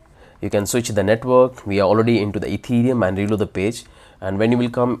out. You can switch the network. We are already into the Ethereum and reload the page. And when you will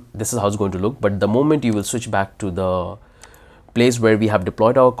come, this is how it's going to look. But the moment you will switch back to the place where we have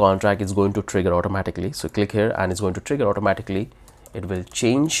deployed our contract, is going to trigger automatically. So click here and it's going to trigger automatically. It will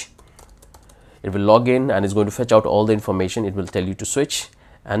change, it will log in and it's going to fetch out all the information. It will tell you to switch,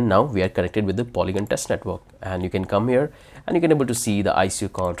 and now we are connected with the Polygon test network. And you can come here and you can able to see the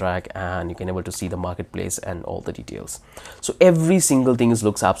ICO contract and you can able to see the marketplace and all the details. So every single thing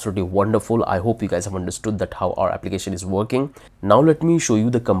looks absolutely wonderful. I hope you guys have understood that how our application is working. Now let me show you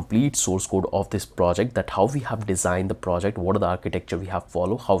the complete source code of this project, that how we have designed the project, what are the architecture we have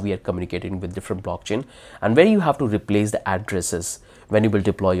followed, how we are communicating with different blockchain, and where you have to replace the addresses when you will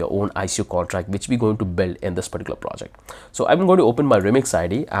deploy your own ICO contract, which we're going to build in this particular project. So I'm going to open my Remix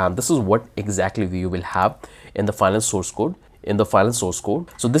ID and this is what exactly we will have in the final source code.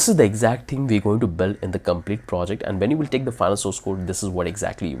 So this is the exact thing we're going to build in the complete project, and when you will take the final source code, this is what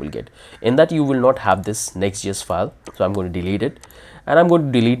exactly you will get. In that you will not have this Next.js file, so I'm going to delete it, and I'm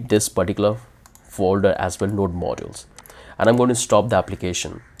going to delete this particular folder as well, node modules, and I'm going to stop the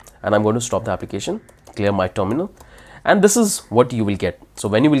application, clear my terminal, and this is what you will get. So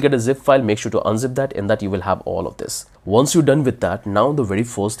when you will get a zip file, make sure to unzip that. In that you will have all of this. Once you're done with that, now the very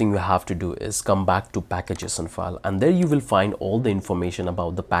first thing you have to do is come back to package.json file, and there you will find all the information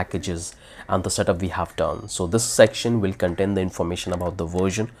about the packages and the setup we have done. So this section will contain the information about the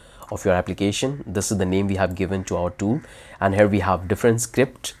version of your application. This is the name we have given to our tool, and here we have different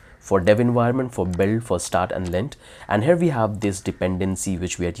script for dev environment, for build, for start and lint, and here we have this dependency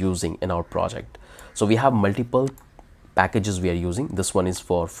which we are using in our project. So we have multiple packages we are using. This one is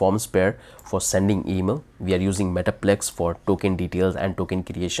for forms pair for sending email. We are using Metaplex for token details and token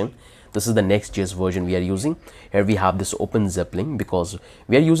creation. This is the Next.js version we are using. Here we have this OpenZeppelin because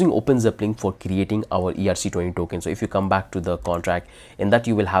we are using OpenZeppelin for creating our ERC20 token. So if you come back to the contract, in that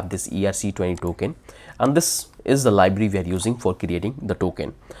you will have this ERC20 token, and this is the library we are using for creating the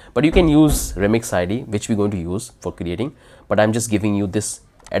token. But you can use Remix ID, which we're going to use for creating, but I'm just giving you this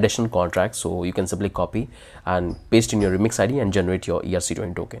additional contract, so you can simply copy and paste in your Remix ID and generate your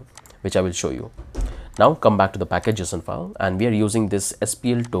ERC20 token, which I will show you. Now come back to the package.json file, and we are using this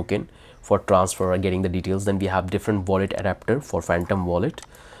SPL token for transfer or getting the details. Then we have different wallet adapter for Phantom wallet,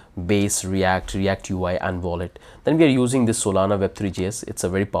 base, React UI, and wallet. Then we are using this Solana Web3.js. It's a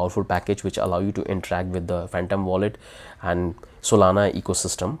very powerful package which allow you to interact with the Phantom wallet and Solana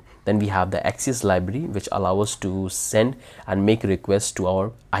ecosystem. Then we have the Axios library, which allow us to send and make requests to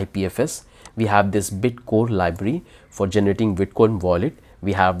our IPFS. We have this Bitcore library for generating Bitcoin wallet.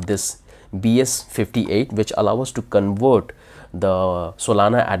 We have this BS58, which allow us to convert the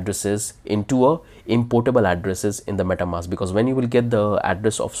Solana addresses into a importable addresses in the MetaMask, because when you will get the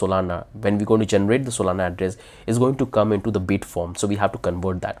address of Solana, when we're going to generate the Solana address, is going to come into the bit form, so we have to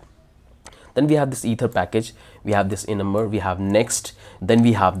convert that. Then we have this Ether package, we have this Enumber, we have Next, then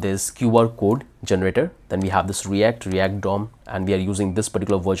we have this QR code generator, then we have this React DOM, and we are using this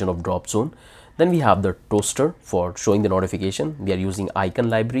particular version of Drop Zone. Then we have the Toaster for showing the notification. We are using Icon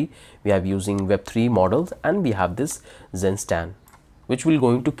library, we are using Web3 models, and we have this Zenstan, which we're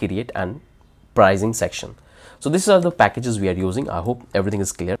going to create an pricing section. So these are the packages we are using. I hope everything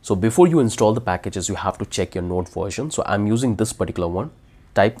is clear. So before you install the packages, you have to check your node version. So I'm using this particular one.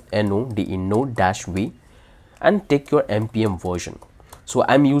 Type node-v and take your npm version. So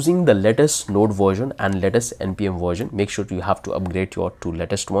I'm using the latest node version and latest npm version. Make sure you have to upgrade your to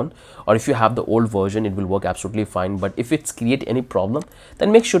latest one, or if you have the old version, it will work absolutely fine. But if it's create any problem,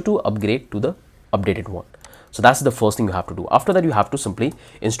 then make sure to upgrade to the updated one. So that's the first thing you have to do. After that, you have to simply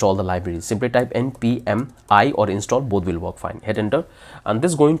install the library. Simply type npm I or install, both will work fine. Hit enter, and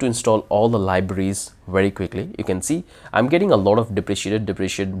this is going to install all the libraries very quickly. You can see I'm getting a lot of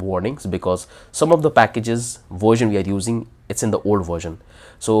depreciated warnings because some of the packages version we are using, it's in the old version.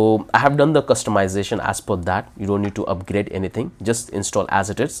 So I have done the customization as per that. You don't need to upgrade anything, just install as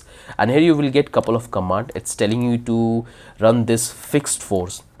it is. And here you will get couple of command. It's telling you to run this fixed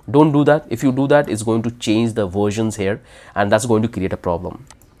force. Don't do that. If you do that, it's going to change the versions here, and that's going to create a problem.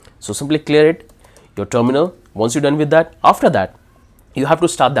 So simply clear it, your terminal. Once you're done with that, after that, you have to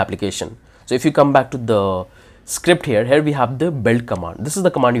start the application. So if you come back to the script here we have the build command. This is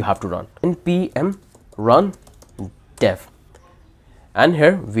the command you have to run. npm run dev. And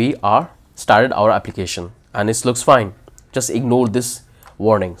here we are started our application, and it looks fine. Just ignore this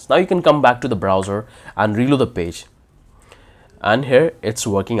warnings. Now you can come back to the browser and reload the page. And here it's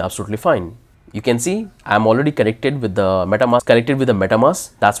working absolutely fine. You can see I'm already connected with the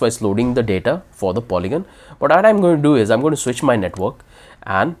MetaMask. That's why it's loading the data for the Polygon. But what I'm going to do is I'm going to switch my network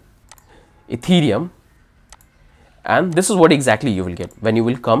and Ethereum, and this is what exactly you will get when you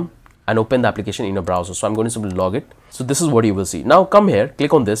will come and open the application in a browser. So I'm going to simply log it. So this is what you will see. Now come here,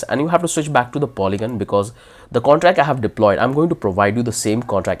 click on this, and you have to switch back to the Polygon because the contract I have deployed, I'm going to provide you the same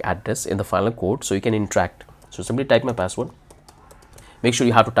contract address in the final code so you can interact. So simply type my password. Make sure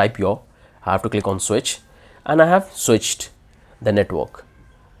you have to type your, I have to click on switch, and I have switched the network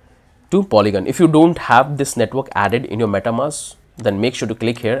to Polygon. If you don't have this network added in your MetaMask, then make sure to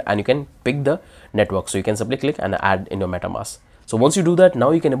click here and you can pick the network. So you can simply click and add in your MetaMask. So once you do that, now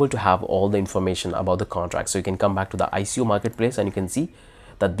you can able to have all the information about the contract. So you can come back to the ICO marketplace and you can see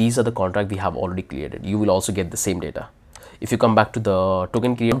that these are the contract we have already created. You will also get the same data. If you come back to the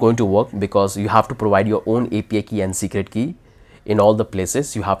token creator, going to work because you have to provide your own API key and secret key. In all the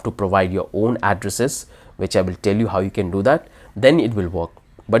places you have to provide your own addresses, which I will tell you how you can do that, then it will work.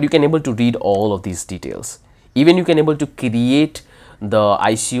 But you can able to read all of these details. Even you can able to create the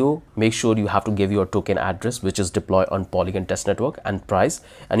ICO. Make sure you have to give your token address, which is deployed on Polygon test network, and price,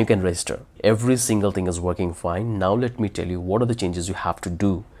 and you can register. Every single thing is working fine. Now let me tell you what are the changes you have to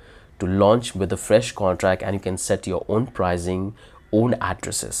do to launch with a fresh contract, and you can set your own pricing, own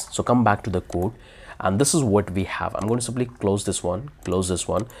addresses. So come back to the code. And this is what we have. I'm going to simply close this one,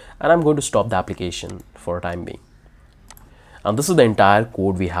 and I'm going to stop the application for a time being. And this is the entire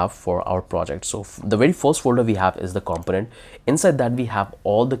code we have for our project. So the very first folder we have is the component. Inside that we have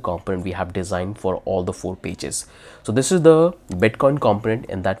all the component we have designed for all the 4 pages. So this is the Bitcoin component,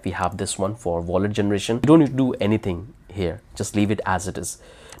 and that we have this one for wallet generation. You don't need to do anything here. Just leave it as it is.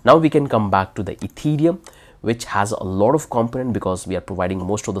 Now we can come back to the Ethereum, which has a lot of component because we are providing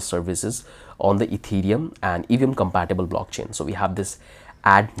most of the services on the Ethereum and EVM compatible blockchain. So we have this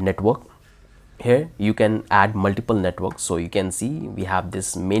add network. Here you can add multiple networks. So you can see we have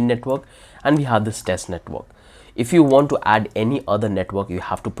this main network and we have this test network. If you want to add any other network, you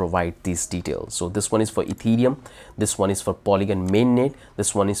have to provide these details. So this one is for Ethereum, this one is for Polygon mainnet,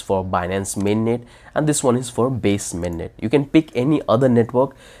 this one is for Binance mainnet, and this one is for Base mainnet. You can pick any other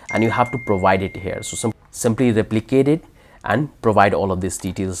network and you have to provide it here. So simply replicate it and provide all of these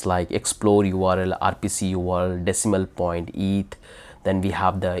details like explore URL, RPC URL, decimal point, ETH. Then we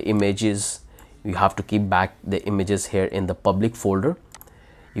have the images. You have to keep back the images here in the public folder.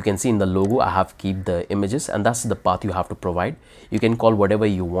 You can see in the logo I have keep the images, and that's the path you have to provide. You can call whatever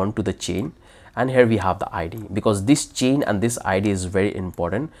you want to the chain, and here we have the ID, because this chain and this ID is very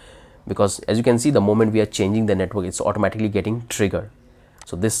important, because as you can see, the moment we are changing the network, it's automatically getting triggered.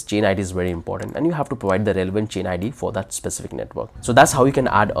 So this chain ID is very important, and you have to provide the relevant chain ID for that specific network. So that's how you can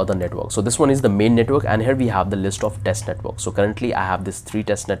add other networks. So this one is the main network, and here we have the list of test networks. So currently I have this 3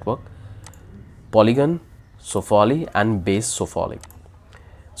 test network: Polygon, Sofoli, and Base Sofoli.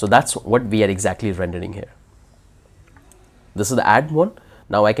 So that's what we are exactly rendering here. This is the add one.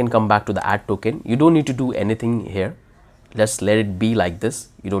 Now I can come back to the add token. You don't need to do anything here. Just let it be like this.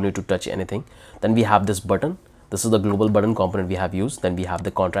 You don't need to touch anything. Then we have this button. This is the global button component we have used. Then we have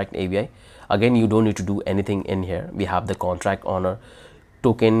the contract API. Again, you don't need to do anything in here. We have the contract owner,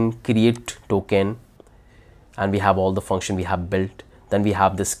 token, create token, and we have all the function we have built. Then we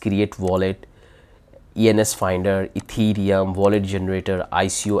have this create wallet, ENS finder, Ethereum, wallet generator,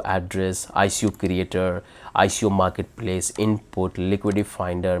 ICO address, ICO creator, ICO marketplace, input, liquidity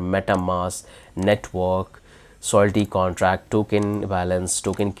finder, MetaMask, network, Solidity contract, token balance,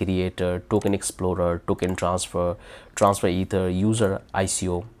 token creator, token explorer, token transfer, transfer ether, user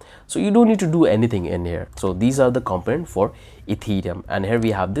ICO. So you don't need to do anything in here. So these are the components for Ethereum, and here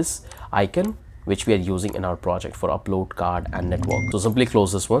we have this icon which we are using in our project for upload card and network. So simply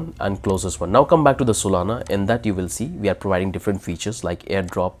close this one and close this one. Now come back to the Solana. In that you will see we are providing different features like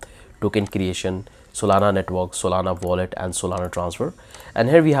airdrop, token creation, Solana network, Solana wallet, and Solana transfer. And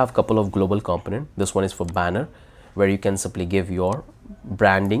here we have a couple of global components. This one is for banner, where you can simply give your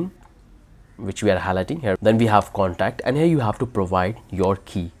branding, which we are highlighting here. Then we have contact, and here you have to provide your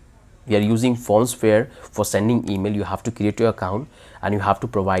key. We are using FormSphere for sending email. You have to create your account and you have to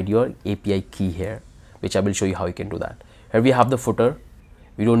provide your API key here, which I will show you how you can do that. Here we have the footer.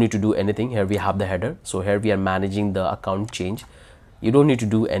 We don't need to do anything. Here we have the header. So here we are managing the account change. You don't need to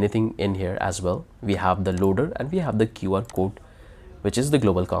do anything in here as well. We have the loader and we have the QR code, which is the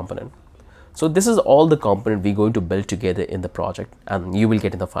global component. So this is all the component we're going to build together in the project, and you will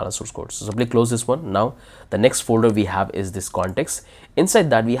get in the final source code. So simply close this one. Now the next folder we have is this context. Inside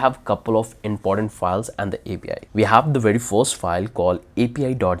that we have a couple of important files and the API. We have the very first file called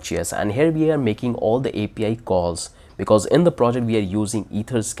api.js, and here we are making all the API calls, because in the project we are using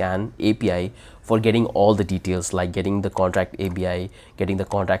Etherscan API for getting all the details, like getting the contract API, getting the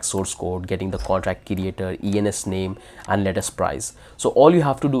contract source code, getting the contract creator, ENS name, and latest price. So all you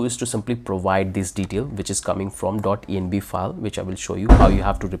have to do is to simply provide this detail, which is coming from .env file, which I will show you how you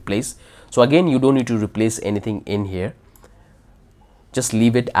have to replace. So again, you don't need to replace anything in here. Just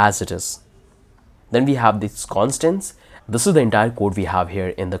leave it as it is. Then we have these constants. This is the entire code we have here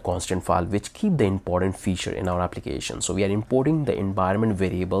in the constant file, which keep the important feature in our application. So we are importing the environment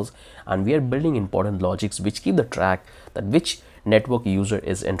variables and we are building important logics which keep the track that which network user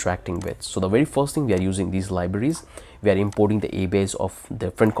is interacting with. So the very first thing, we are using these libraries. We are importing the APIs of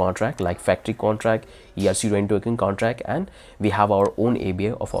different contract like factory contract, ERC20 token contract, and we have our own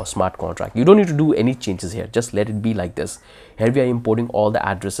API of our smart contract. You don't need to do any changes here. Just let it be like this. Here we are importing all the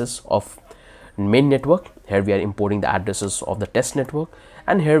addresses of main network. Here we are importing the addresses of the test network,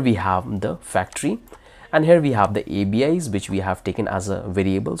 and here we have the factory, and here we have the APIs which we have taken as a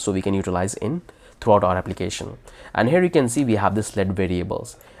variable so we can utilize in throughout our application. And here you can see we have this let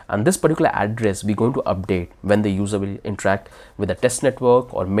variables, and this particular address we're going to update when the user will interact with the test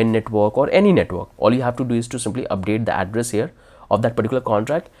network or main network or any network. All you have to do is to simply update the address here of that particular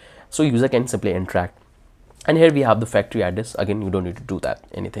contract so user can simply interact. And here we have the factory address. Again, you don't need to do that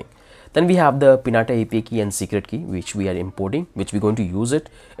anything. Then we have the Pinata API key and secret key, which we are importing, which we're going to use it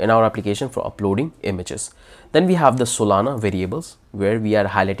in our application for uploading images. Then we have the Solana variables, where we are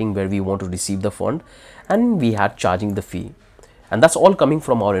highlighting where we want to receive the fund, and we are charging the fee. And that's all coming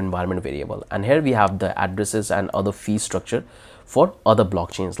from our environment variable. And here we have the addresses and other fee structure for other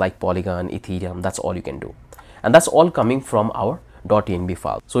blockchains like Polygon, Ethereum. That's all you can do. And that's all coming from our .env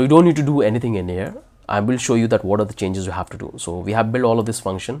file. So you don't need to do anything in here. I will show you that what are the changes you have to do. So we have built all of this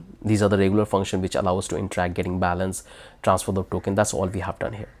function. These are the regular function which allow us to interact, getting balance, transfer the token. That's all we have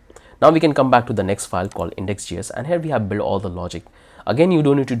done here. Now we can come back to the next file called index.js, and here we have built all the logic. Again, you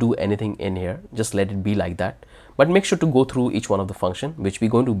don't need to do anything in here, just let it be like that. But make sure to go through each one of the function which we're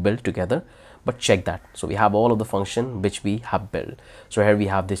going to build together, but check that. So we have all of the function which we have built. So here we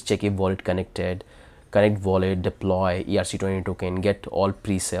have this check if wallet connected, connect wallet, deploy, ERC20 token, get all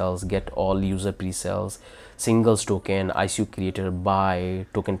pre-sales, get all user pre-sales, singles token, ICO creator, buy,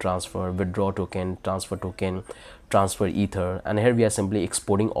 token transfer, withdraw token, transfer ether. And here we are simply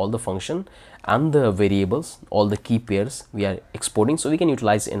exporting all the function and the variables, all the key pairs we are exporting so we can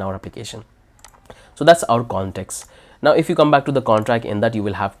utilize in our application. So that's our context. Now if you come back to the contract, in that you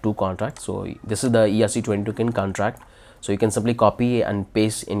will have two contracts. So this is the ERC20 token contract. So you can simply copy and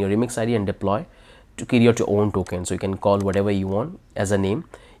paste in your remix ID and deploy to create your own token. So you can call whatever you want as a name,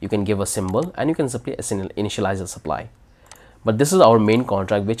 you can give a symbol, and you can simply initialize a supply. But this is our main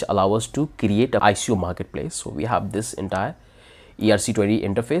contract which allow us to create an ICO marketplace. So we have this entire ERC20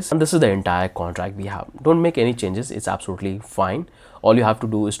 interface, and this is the entire contract we have. Don't make any changes, it's absolutely fine. All you have to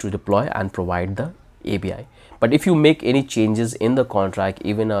do is to deploy and provide the API. But if you make any changes in the contract,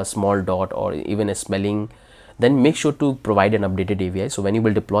 even a small dot or even a spelling, then make sure to provide an updated API. So when you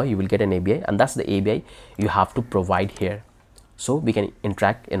will deploy, you will get an API, and that's the API you have to provide here, so we can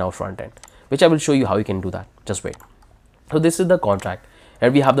interact in our front end, which I will show you how you can do that. Just wait. So this is the contract.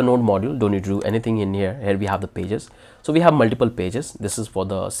 Here we have the node module, don't need to do anything in here. Here we have the pages. So we have multiple pages. This is for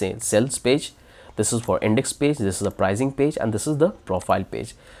the sales page, this is for index page, this is the pricing page, and this is the profile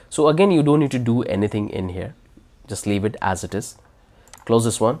page. So again, you don't need to do anything in here, just leave it as it is. Close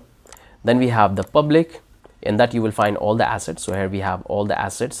this one. Then we have the public, in that you will find all the assets. So here we have all the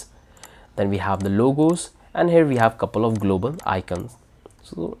assets, then we have the logos, and here we have couple of global icons.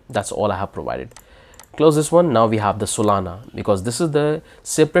 So that's all I have provided. Close this one. Now we have the Solana, because this is the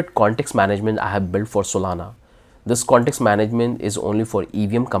separate context management I have built for Solana. This context management is only for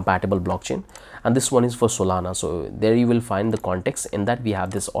EVM compatible blockchain, and this one is for Solana. So there you will find the context. In that we have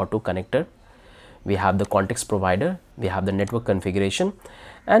this auto connector, we have the context provider, we have the network configuration,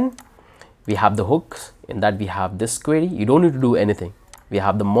 and we have the hooks. In that we have this query. You don't need to do anything. We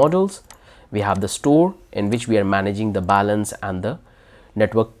have the models, we have the store in which we are managing the balance and the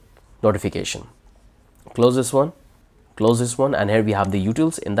network notification. Close this one, close this one, and here we have the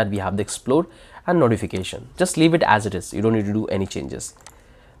utils. In that we have the explore and notification. Just leave it as it is, you don't need to do any changes.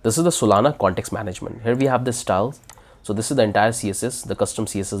 This is the Solana context management. Here we have the styles. So this is the entire CSS, the custom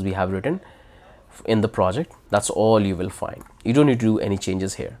CSS we have written in the project. That's all you will find. You don't need to do any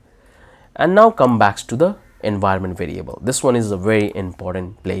changes here. And now come back to the environment variable. This one is a very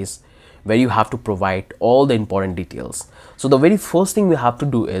important place where you have to provide all the important details. So the very first thing we have to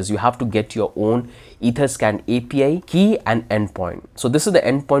do is you have to get your own Etherscan API key and endpoint. So this is the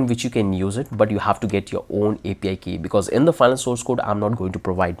endpoint which you can use it, but you have to get your own API key, because in the final source code I'm not going to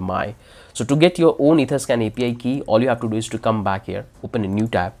provide my. So to get your own Etherscan API key, all you have to do is to come back here, open a new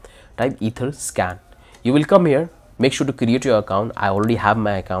tab, type Etherscan. You will come here, make sure to create your account. I already have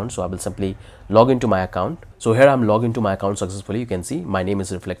my account, so I will simply log into my account. So here I'm logged into my account successfully. You can see my name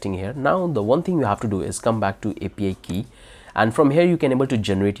is reflecting here. Now the one thing you have to do is come back to API key, and from here you can able to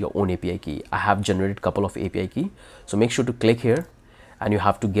generate your own API key. I have generated couple of API key, so make sure to click here and you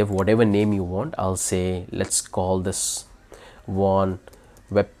have to give whatever name you want. I'll say, let's call this one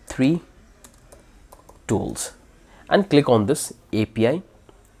Web3 tools, and click on this API,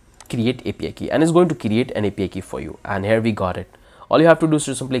 create API key, and it's going to create an API key for you. And here we got it. All you have to do is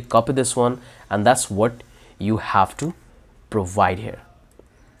to simply copy this one, and that's what you have to provide here.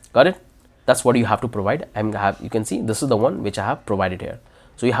 Got it? That's what you have to provide. You can see this is the one which I have provided here.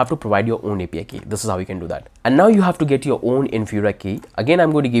 So you have to provide your own API key. This is how you can do that. And now you have to get your own Infura key. Again,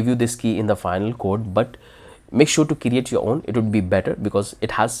 I'm going to give you this key in the final code, but make sure to create your own. It would be better because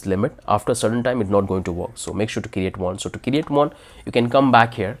it has limit. After a certain time, it's not going to work. So make sure to create one. So to create one, you can come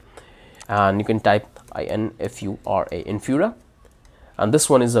back here and you can type INFURA, Infura. And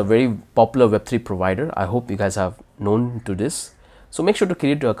this one is a very popular Web3 provider. I hope you guys have known to this. So make sure to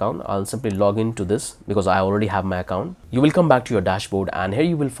create your account. I'll simply log into this because I already have my account. You will come back to your dashboard, and here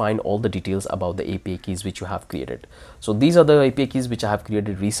you will find all the details about the API keys which you have created. So these are the API keys which I have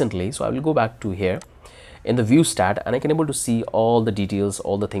created recently. So I will go back to here in the view stat, and I can able to see all the details,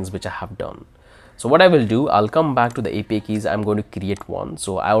 all the things which I have done. So what I will do, I'll come back to the API keys. I'm going to create one.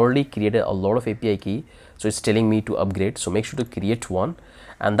 So I already created a lot of API key. So it's telling me to upgrade. So make sure to create one,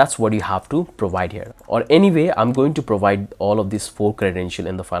 and that's what you have to provide here. Or anyway, I'm going to provide all of these 4 credentials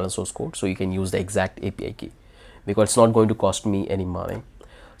in the final source code, so you can use the exact API key because it's not going to cost me any money.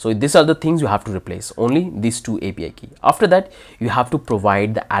 So these are the things you have to replace, only these two API key. After that, you have to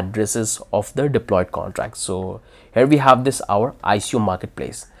provide the addresses of the deployed contracts. So here we have this our ICO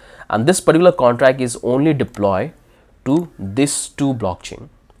marketplace, and this particular contract is only deployed to this two blockchain,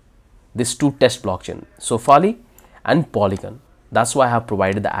 this two test blockchain, Sofali and Polygon. That's why I have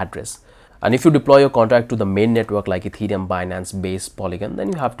provided the address. And if you deploy your contract to the main network like Ethereum, Binance, Base, Polygon,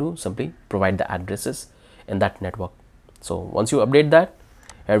 then you have to simply provide the addresses in that network. So once you update that,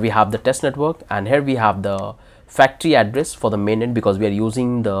 here we have the test network, and here we have the factory address for the mainnet, because we are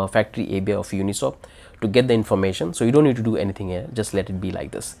using the factory API of Uniswap to get the information. So you don't need to do anything here, just let it be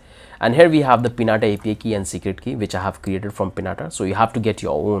like this. And here we have the Pinata API key and secret key, which I have created from Pinata. So you have to get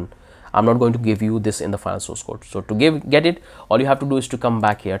your own. I'm not going to give you this in the final source code. So to get it, all you have to do is to come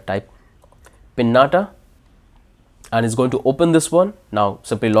back here, type Pinata, and it's going to open this one. Now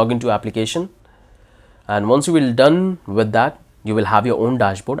simply log into application, and once you will done with that, you will have your own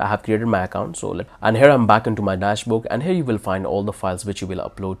dashboard. I have created my account, so and here I'm back into my dashboard, and here you will find all the files which you will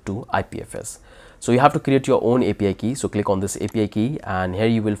upload to IPFS. So you have to create your own API key. So click on this API key, and here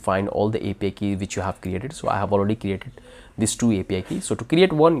you will find all the API key which you have created. So I have already created these two API keys. So to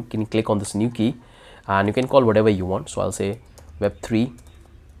create one, you can click on this new key, and you can call whatever you want. So I'll say Web3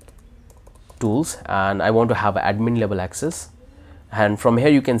 tools, and I want to have admin level access, and from here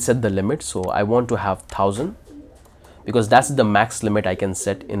you can set the limit. So I want to have 1000, because that's the max limit I can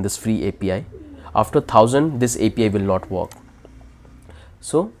set in this free API. After 1000, this API will not work.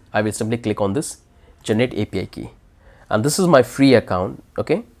 So I will simply click on this generate API key, and this is my free account.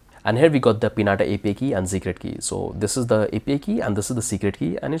 Okay, and here we got the Pinata API key and secret key. So this is the API key and this is the secret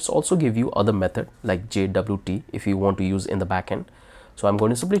key, and it's also give you other method like JWT if you want to use in the backend. So I'm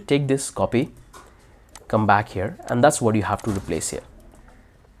going to simply take this, copy, come back here, and that's what you have to replace here.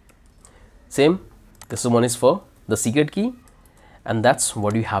 Same, this one is for the secret key, and that's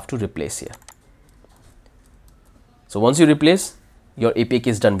what you have to replace here. So once you replace, your API key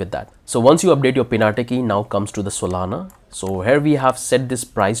is done with that. So once you update your Pinata key, now comes to the Solana. So here we have set this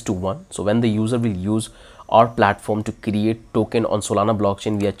price to 1. So when the user will use our platform to create token on Solana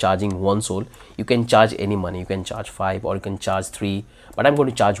blockchain, we are charging 1 Sol. You can charge any money, you can charge 5 or you can charge 3, but I'm going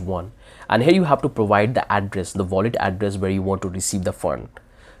to charge 1. And here you have to provide the address, the wallet address where you want to receive the fund.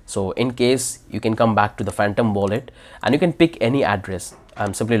 So in case, you can come back to the Phantom wallet and you can pick any address.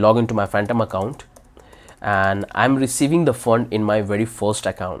 I'm simply log into my Phantom account, and I'm receiving the fund in my very first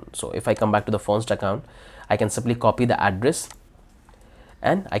account. So if I come back to the first account, I can simply copy the address,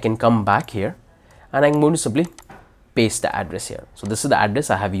 and I can come back here, and I'm going to simply paste the address here. So this is the address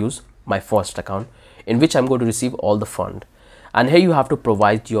I have used my first account, in which I'm going to receive all the fund. And here you have to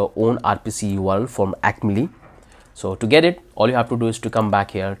provide your own RPC URL from Acmeli. So to get it, all you have to do is to come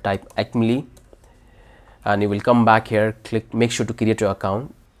back here, type Acmeli, and you will come back here, click, make sure to create your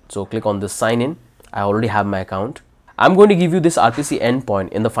account. So click on this sign in. I already have my account. I'm going to give you this RPC endpoint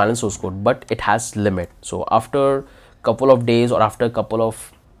in the final source code, but it has limit. So after couple of days or after a couple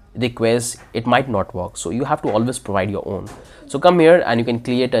of requests, it might not work. So you have to always provide your own. So come here and you can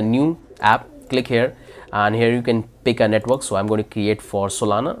create a new app. Click here, and here you can pick a network. So I'm going to create for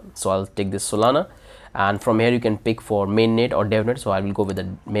Solana. So I'll take this Solana, and from here you can pick for mainnet or devnet. So I will go with the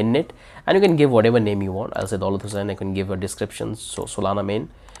mainnet, and you can give whatever name you want. I'll say Daulat Hussain. I can give a description, so Solana main,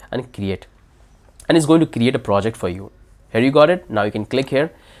 and create, and it's going to create a project for you. Here you got it. Now you can click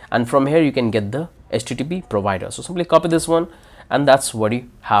here, and from here you can get the HTTP provider. So simply copy this one, and that's what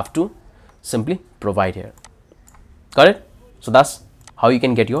you have to simply provide here. Got it? So that's how you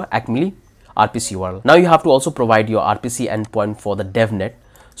can get your Acmeli RPC URL. Now you have to also provide your RPC endpoint for the devnet.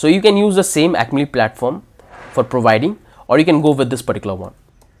 So you can use the same Acmeli platform for providing, or you can go with this particular one.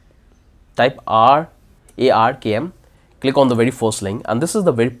 Type ARKM, click on the very first link, and this is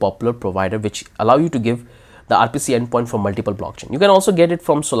the very popular provider which allow you to give the RPC endpoint for multiple blockchain. You can also get it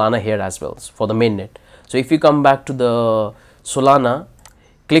from Solana here as well for the mainnet. So if you come back to the Solana,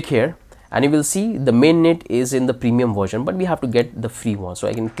 click here, and you will see the mainnet is in the premium version, but we have to get the free one. So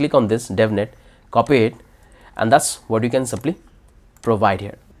I can click on this devnet, copy it, and that's what you can simply provide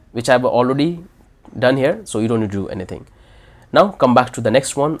here, which I've already done here. So you don't need to do anything. Now come back to the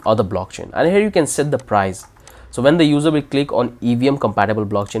next one, other blockchain, and here you can set the price. So when the user will click on EVM compatible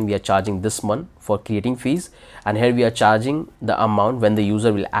blockchain, we are charging this month for creating fees, and here we are charging the amount when the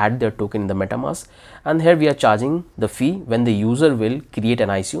user will add their token in the MetaMask, and here we are charging the fee when the user will create an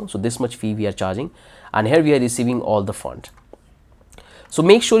ICO. So this much fee we are charging, and here we are receiving all the fund. So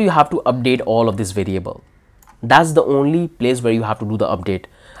make sure you have to update all of this variable. That's the only place where you have to do the update,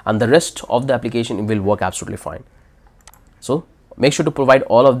 and the rest of the application will work absolutely fine. So make sure to provide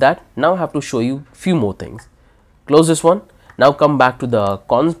all of that. Now I have to show you few more things. Close this one. Now come back to the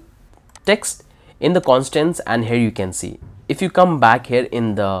context in the constants, and here you can see, if you come back here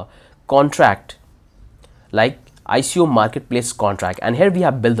in the contract like ICO marketplace contract, and here we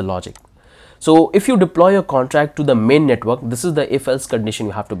have built the logic. So if you deploy a contract to the main network, this is the if else condition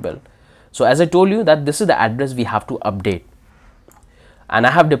you have to build. So as I told you that this is the address we have to update, and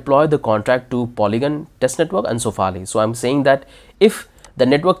I have deployed the contract to Polygon test network and Sofali. So I'm saying that if the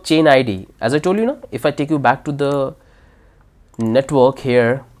network chain ID, as I told you, if I take you back to the network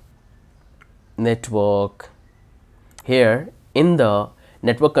here in the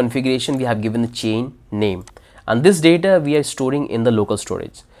network configuration, we have given the chain name, and this data we are storing in the local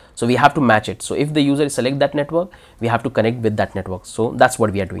storage. So we have to match it. So if the user select that network, we have to connect with that network. So that's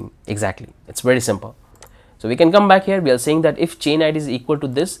what we are doing exactly. It's very simple. So we can come back here. We are saying that if chain ID is equal to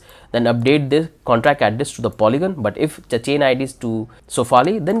this, then update this contract address to the Polygon. But if the chain ID is to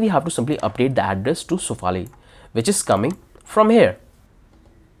Sofali, then we have to simply update the address to Sofali, which is coming from here.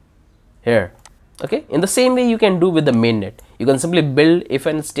 Okay. In the same way you can do with the mainnet. You can simply build if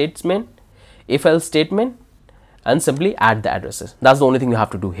else statement, and simply add the addresses. That's the only thing you have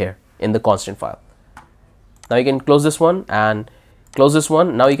to do here in the constant file. Now you can close this one and close this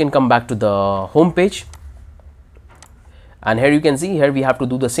one. Now you can come back to the home page, and here you can see, here we have to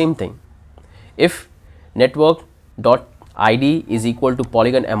do the same thing. If network.id is equal to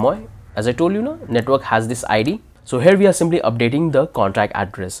Polygon MOI, as I told you, network has this ID. So here we are simply updating the contract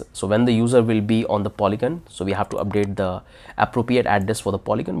address. So when the user will be on the Polygon, so we have to update the appropriate address for the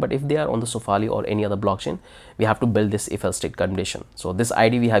Polygon. But if they are on the Sofali or any other blockchain, we have to build this if else state condition. So this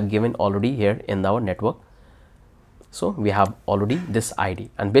ID we have given already here in our network. So we have already this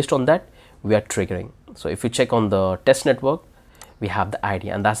ID, and based on that we are triggering. So if you check on the test network, we have the ID,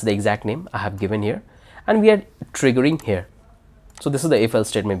 and that's the exact name I have given here, and we are triggering here. So this is the if else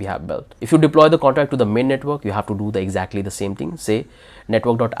statement we have built. If you deploy the contract to the main network, you have to do exactly the same thing. Say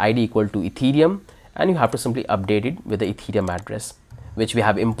network.id equal to Ethereum, and you have to simply update it with the Ethereum address, which we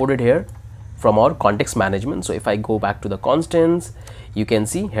have imported here from our context management. So if I go back to the constants, you can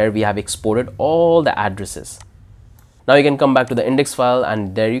see here we have exported all the addresses. Now you can come back to the index file,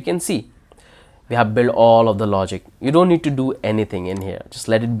 and there you can see we have built all of the logic. You don't need to do anything in here, just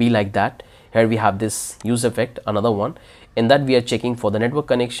let it be like that. Here we have this use effect, another one. In that we are checking for the network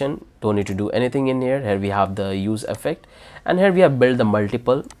connection, don't need to do anything in here. Here we have the use effect, and here we have built the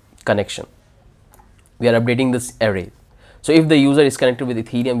multiple connection. We are updating this array. So if the user is connected with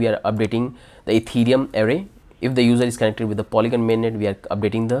Ethereum, we are updating the Ethereum array. If the user is connected with the Polygon mainnet, we are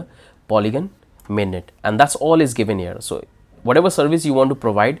updating the Polygon mainnet, and that's all is given here. So whatever service you want to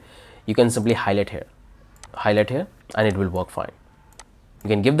provide, you can simply highlight here, and it will work fine. You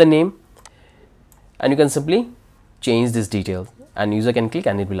can give the name, and you can simply change this detail, and user can click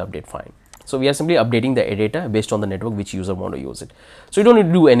and it will update fine. So we are simply updating the data based on the network which user want to use it. So you don't need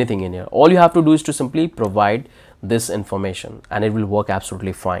to do anything in here. All you have to do is to simply provide this information, and it will work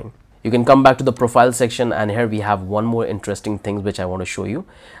absolutely fine. You can come back to the profile section, and here we have one more interesting thing which I want to show you,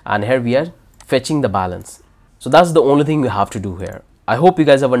 and here we are fetching the balance. So that's the only thing you have to do here. I hope you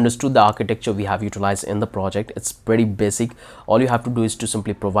guys have understood the architecture we have utilized in the project. It's pretty basic. All you have to do is to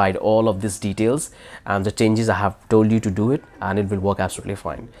simply provide all of these details and the changes I have told you to do it, and it will work absolutely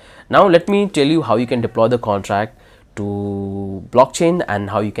fine. Now let me tell you how you can deploy the contract to blockchain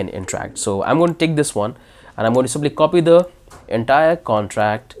and how you can interact. So I'm going to take this one, and I'm going to simply copy the entire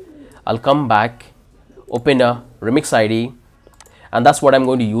contract. I'll come back, open a remix ID, and that's what I'm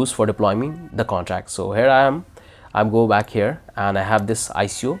going to use for deploying the contract. So here I am. I'll go back here, and I have this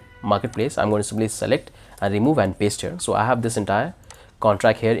ICO marketplace. I'm going to simply select and remove and paste here. So I have this entire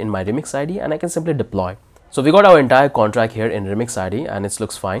contract here in my remix ID, and I can simply deploy. So we got our entire contract here in remix ID, and it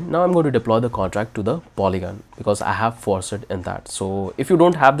looks fine. Now I'm going to deploy the contract to the Polygon because I have faucet in that. So if you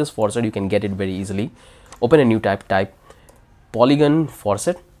don't have this faucet, you can get it very easily. Open a new type Polygon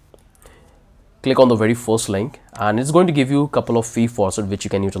faucet. Click on the very first link, and it's going to give you a couple of free faucet which you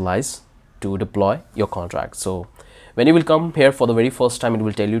can utilize to deploy your contract. So when you will come here for the very first time, it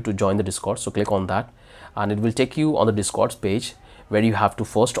will tell you to join the Discord. So click on that, and it will take you on the Discord page where you have to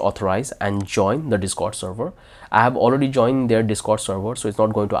first authorize and join the Discord server. I have already joined their Discord server, so it's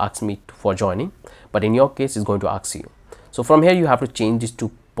not going to ask me for joining, but in your case it's going to ask you. So from here you have to change this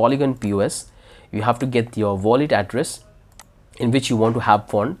to Polygon POS. You have to get your wallet address in which you want to have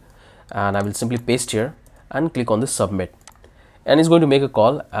fund, and I will simply paste here and click on the submit, and it's going to make a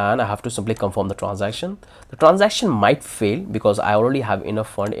call, and I have to simply confirm the transaction. The transaction might fail because I already have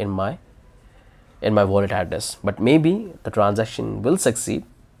enough fund in my wallet address, but maybe the transaction will succeed.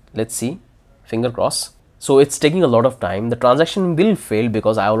 Let's see, finger cross. So it's taking a lot of time. The transaction will fail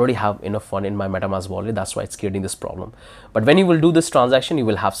because I already have enough fund in my MetaMask wallet. That's why it's creating this problem. But when you will do this transaction, you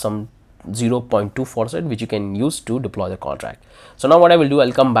will have some 0.2 faucet which you can use to deploy the contract. So now what I will do,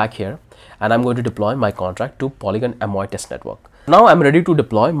 I'll come back here and I'm going to deploy my contract to Polygon MOI test network. Now I'm ready to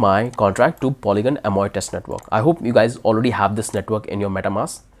deploy my contract to Polygon MOI test network. I hope you guys already have this network in your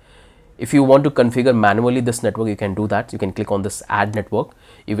MetaMask. If you want to configure manually this network, you can do that. You can click on this add network.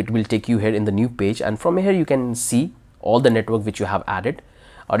 If it will take you here in the new page, and from here you can see all the network which you have added.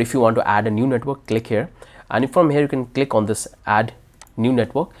 Or if you want to add a new network, click here, and from here you can click on this add new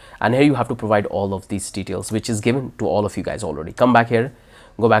network, and here you have to provide all of these details which is given to all of you guys already. Come back here,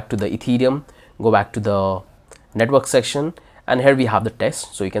 go back to the Ethereum, go back to the network section, and here we have the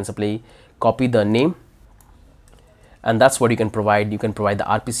test. So you can simply copy the name, and that's what you can provide. You can provide the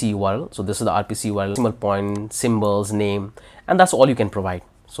RPC URL. So this is the RPC URL, decimal point, symbols, name, and that's all you can provide.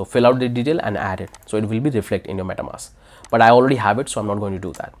 So fill out the detail and add it. So it will be reflect in your MetaMask. But I already have it, so I'm not going to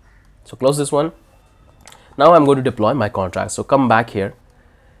do that. So close this one. Now I'm going to deploy my contract. So come back here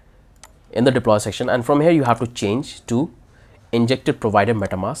in the deploy section, and from here you have to change to injected provider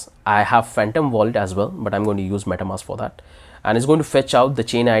MetaMask. I have Phantom wallet as well, but I'm going to use MetaMask for that. And it's going to fetch out the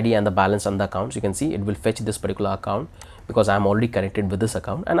chain ID and the balance on the accounts. You can see it will fetch this particular account because I'm already connected with this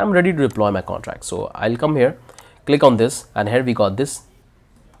account and I'm ready to deploy my contract. So I'll come here, click on this, and here we got this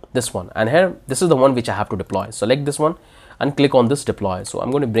one, and here this is the one which I have to deploy. Select this one and click on this deploy. So I'm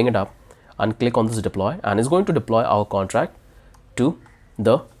going to bring it up and click on this deploy, and it's going to deploy our contract to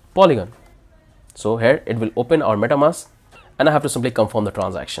the Polygon. So here it will open our MetaMask, and I have to simply confirm the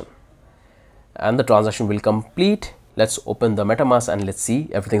transaction, and the transaction will complete. Let's open the MetaMask and let's see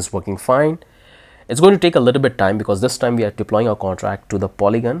everything's working fine. It's going to take a little bit time because this time we are deploying our contract to the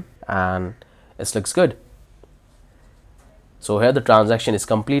Polygon, and it looks good. So here the transaction is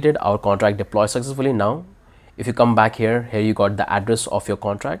completed. Our contract deployed successfully. Now if you come back here, you got the address of your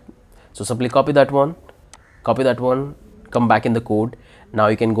contract. So simply copy that one, come back in the code. Now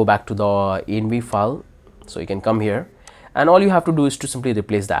you can go back to the env file. So you can come here, and all you have to do is to simply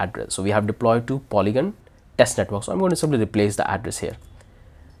replace the address. So we have deployed to Polygon test network. So I'm going to simply replace the address here.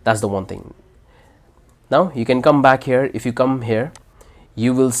 That's the one thing. Now you can come back here. If you come here,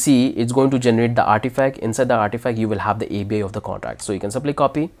 you will see it's going to generate the artifact. Inside the artifact, you will have the ABI of the contract. So you can simply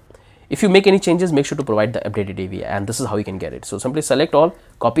copy. If you make any changes, make sure to provide the updated ABI, and this is how you can get it. So simply select all,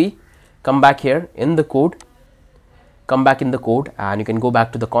 copy, come back here in the code, and you can go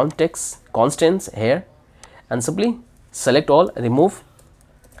back to the constants here, and simply select all, remove,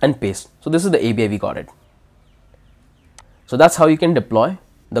 and paste. So this is the ABI, we got it. So that's how you can deploy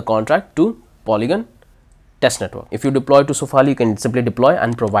the contract to Polygon test network. If you deploy to Sofali, you can simply deploy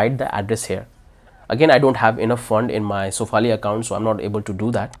and provide the address here. Again, I don't have enough fund in my Sofali account, so I'm not able to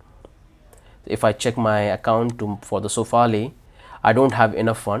do that. If I check my account for the Sofali, I don't have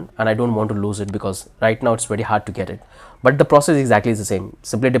enough fund, and I don't want to lose it because right now it's very hard to get it. But the process is exactly the same.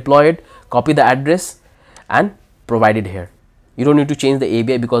 Simply deploy it, copy the address, and provide it here. You don't need to change the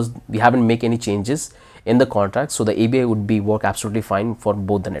ABI because we haven't made any changes in the contract, so the ABI would be work absolutely fine for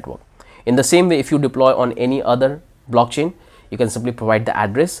both the network. In the same way, if you deploy on any other blockchain, you can simply provide the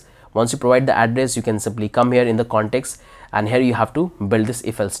address. Once you provide the address, you can simply come here in the context, and here you have to build this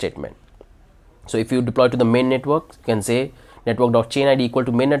if else statement. So if you deploy to the main network, you can say network.chainid equal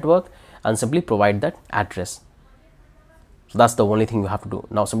to main network and simply provide that address. So that's the only thing you have to do.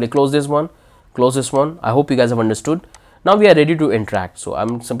 Now simply close this one, close this one. I hope you guys have understood. Now we are ready to interact. So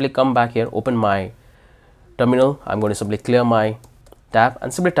I'm simply come back here, open my terminal. I'm going to simply clear my tab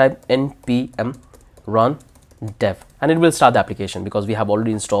and simply type npm run dev, and it will start the application because we have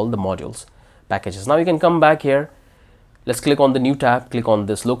already installed the modules packages. Now you can come back here. Let's click on the new tab, click on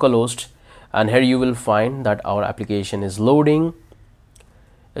this localhost, and here you will find that our application is loading.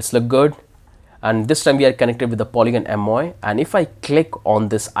 It's look good, and this time we are connected with the Polygon MOI. And if I click on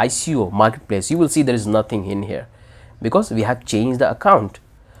this ICO marketplace, you will see there is nothing in here because we have changed the account.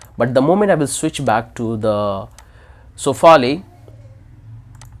 But the moment I will switch back to the Sofali,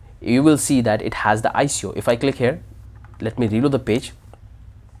 you will see that it has the ICO. If I click here, let me reload the page.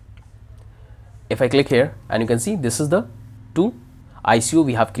 If I click here, and you can see this is the two ICO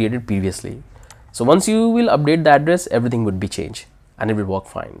we have created previously. So once you will update the address, everything would be changed and it will work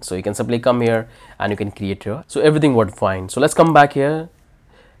fine. So you can simply come here and you can create here. So everything worked fine. So let's come back here.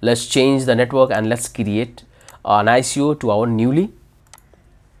 Let's change the network and let's create an ICO to our newly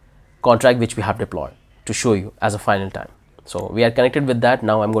contract which we have deployed to show you as a final time. So we are connected with that.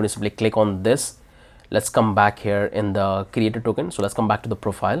 Now I'm going to simply click on this. Let's come back here in the creator token. So let's come back to the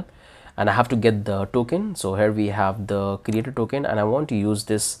profile, and I have to get the token. So here we have the creator token, and I want to use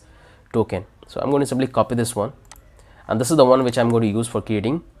this token. So I'm going to simply copy this one, and this is the one which I'm going to use for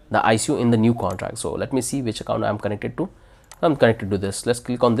creating the ICO in the new contract. So let me see which account I'm connected to. I'm connected to this. Let's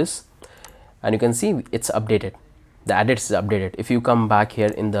click on this, and you can see it's updated. The address is updated. If you come back here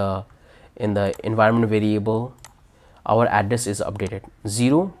in the environment variable, our address is updated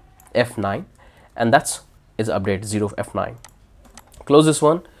 0f9, and that's is updated 0f9. Close this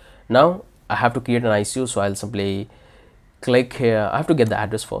one. Now I have to create an ICO, so I'll simply click here. I have to get the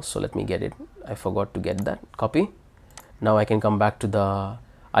address first, so let me get it. I forgot to get that. Copy. Now I can come back to the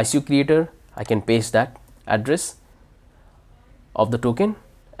ICO creator. I can paste that address of the token,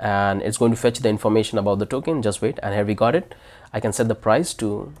 and it's going to fetch the information about the token. Just wait, and here we got it. I can set the price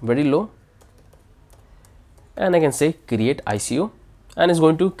to very low, and I can say create ICO, and it's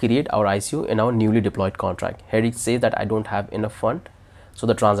going to create our ICO in our newly deployed contract. Here it says that I don't have enough fund, so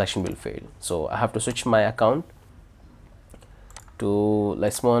the transaction will fail. So I have to switch my account to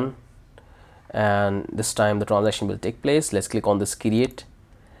less one, and this time the transaction will take place. Let's click on this create,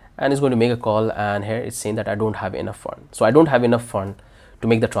 and it's going to make a call, and here it's saying that I don't have enough fund. So I don't have enough fund to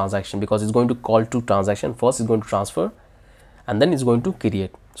make the transaction, because it's going to call two transactions. First it's going to transfer, and then it's going to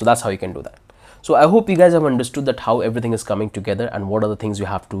create. So that's how you can do that. So I hope you guys have understood that how everything is coming together and what are the things you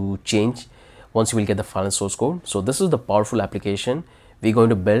have to change once you will get the final source code. So this is the powerful application we're going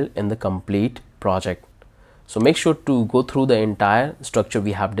to build in the complete project. So make sure to go through the entire structure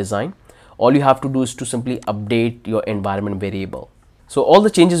we have designed. All you have to do is to simply update your environment variable. So all the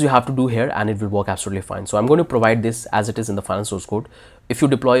changes you have to do here, and it will work absolutely fine. So I'm going to provide this as it is in the final source code. If you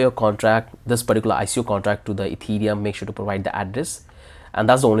deploy your contract, this particular ICO contract to the Ethereum, make sure to provide the address, and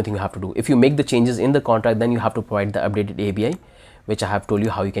that's the only thing you have to do. If you make the changes in the contract, then you have to provide the updated ABI, which I have told you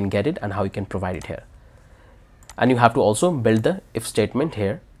how you can get it and how you can provide it here. And you have to also build the if statement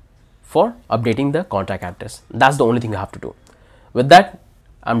here for updating the contract address. That's the only thing you have to do. With that,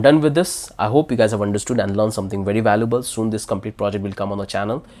 I'm done with this. I hope you guys have understood and learned something very valuable. Soon this complete project will come on the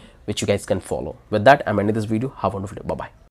channel, which you guys can follow. With that, I'm ending this video. Have a wonderful day. Bye bye.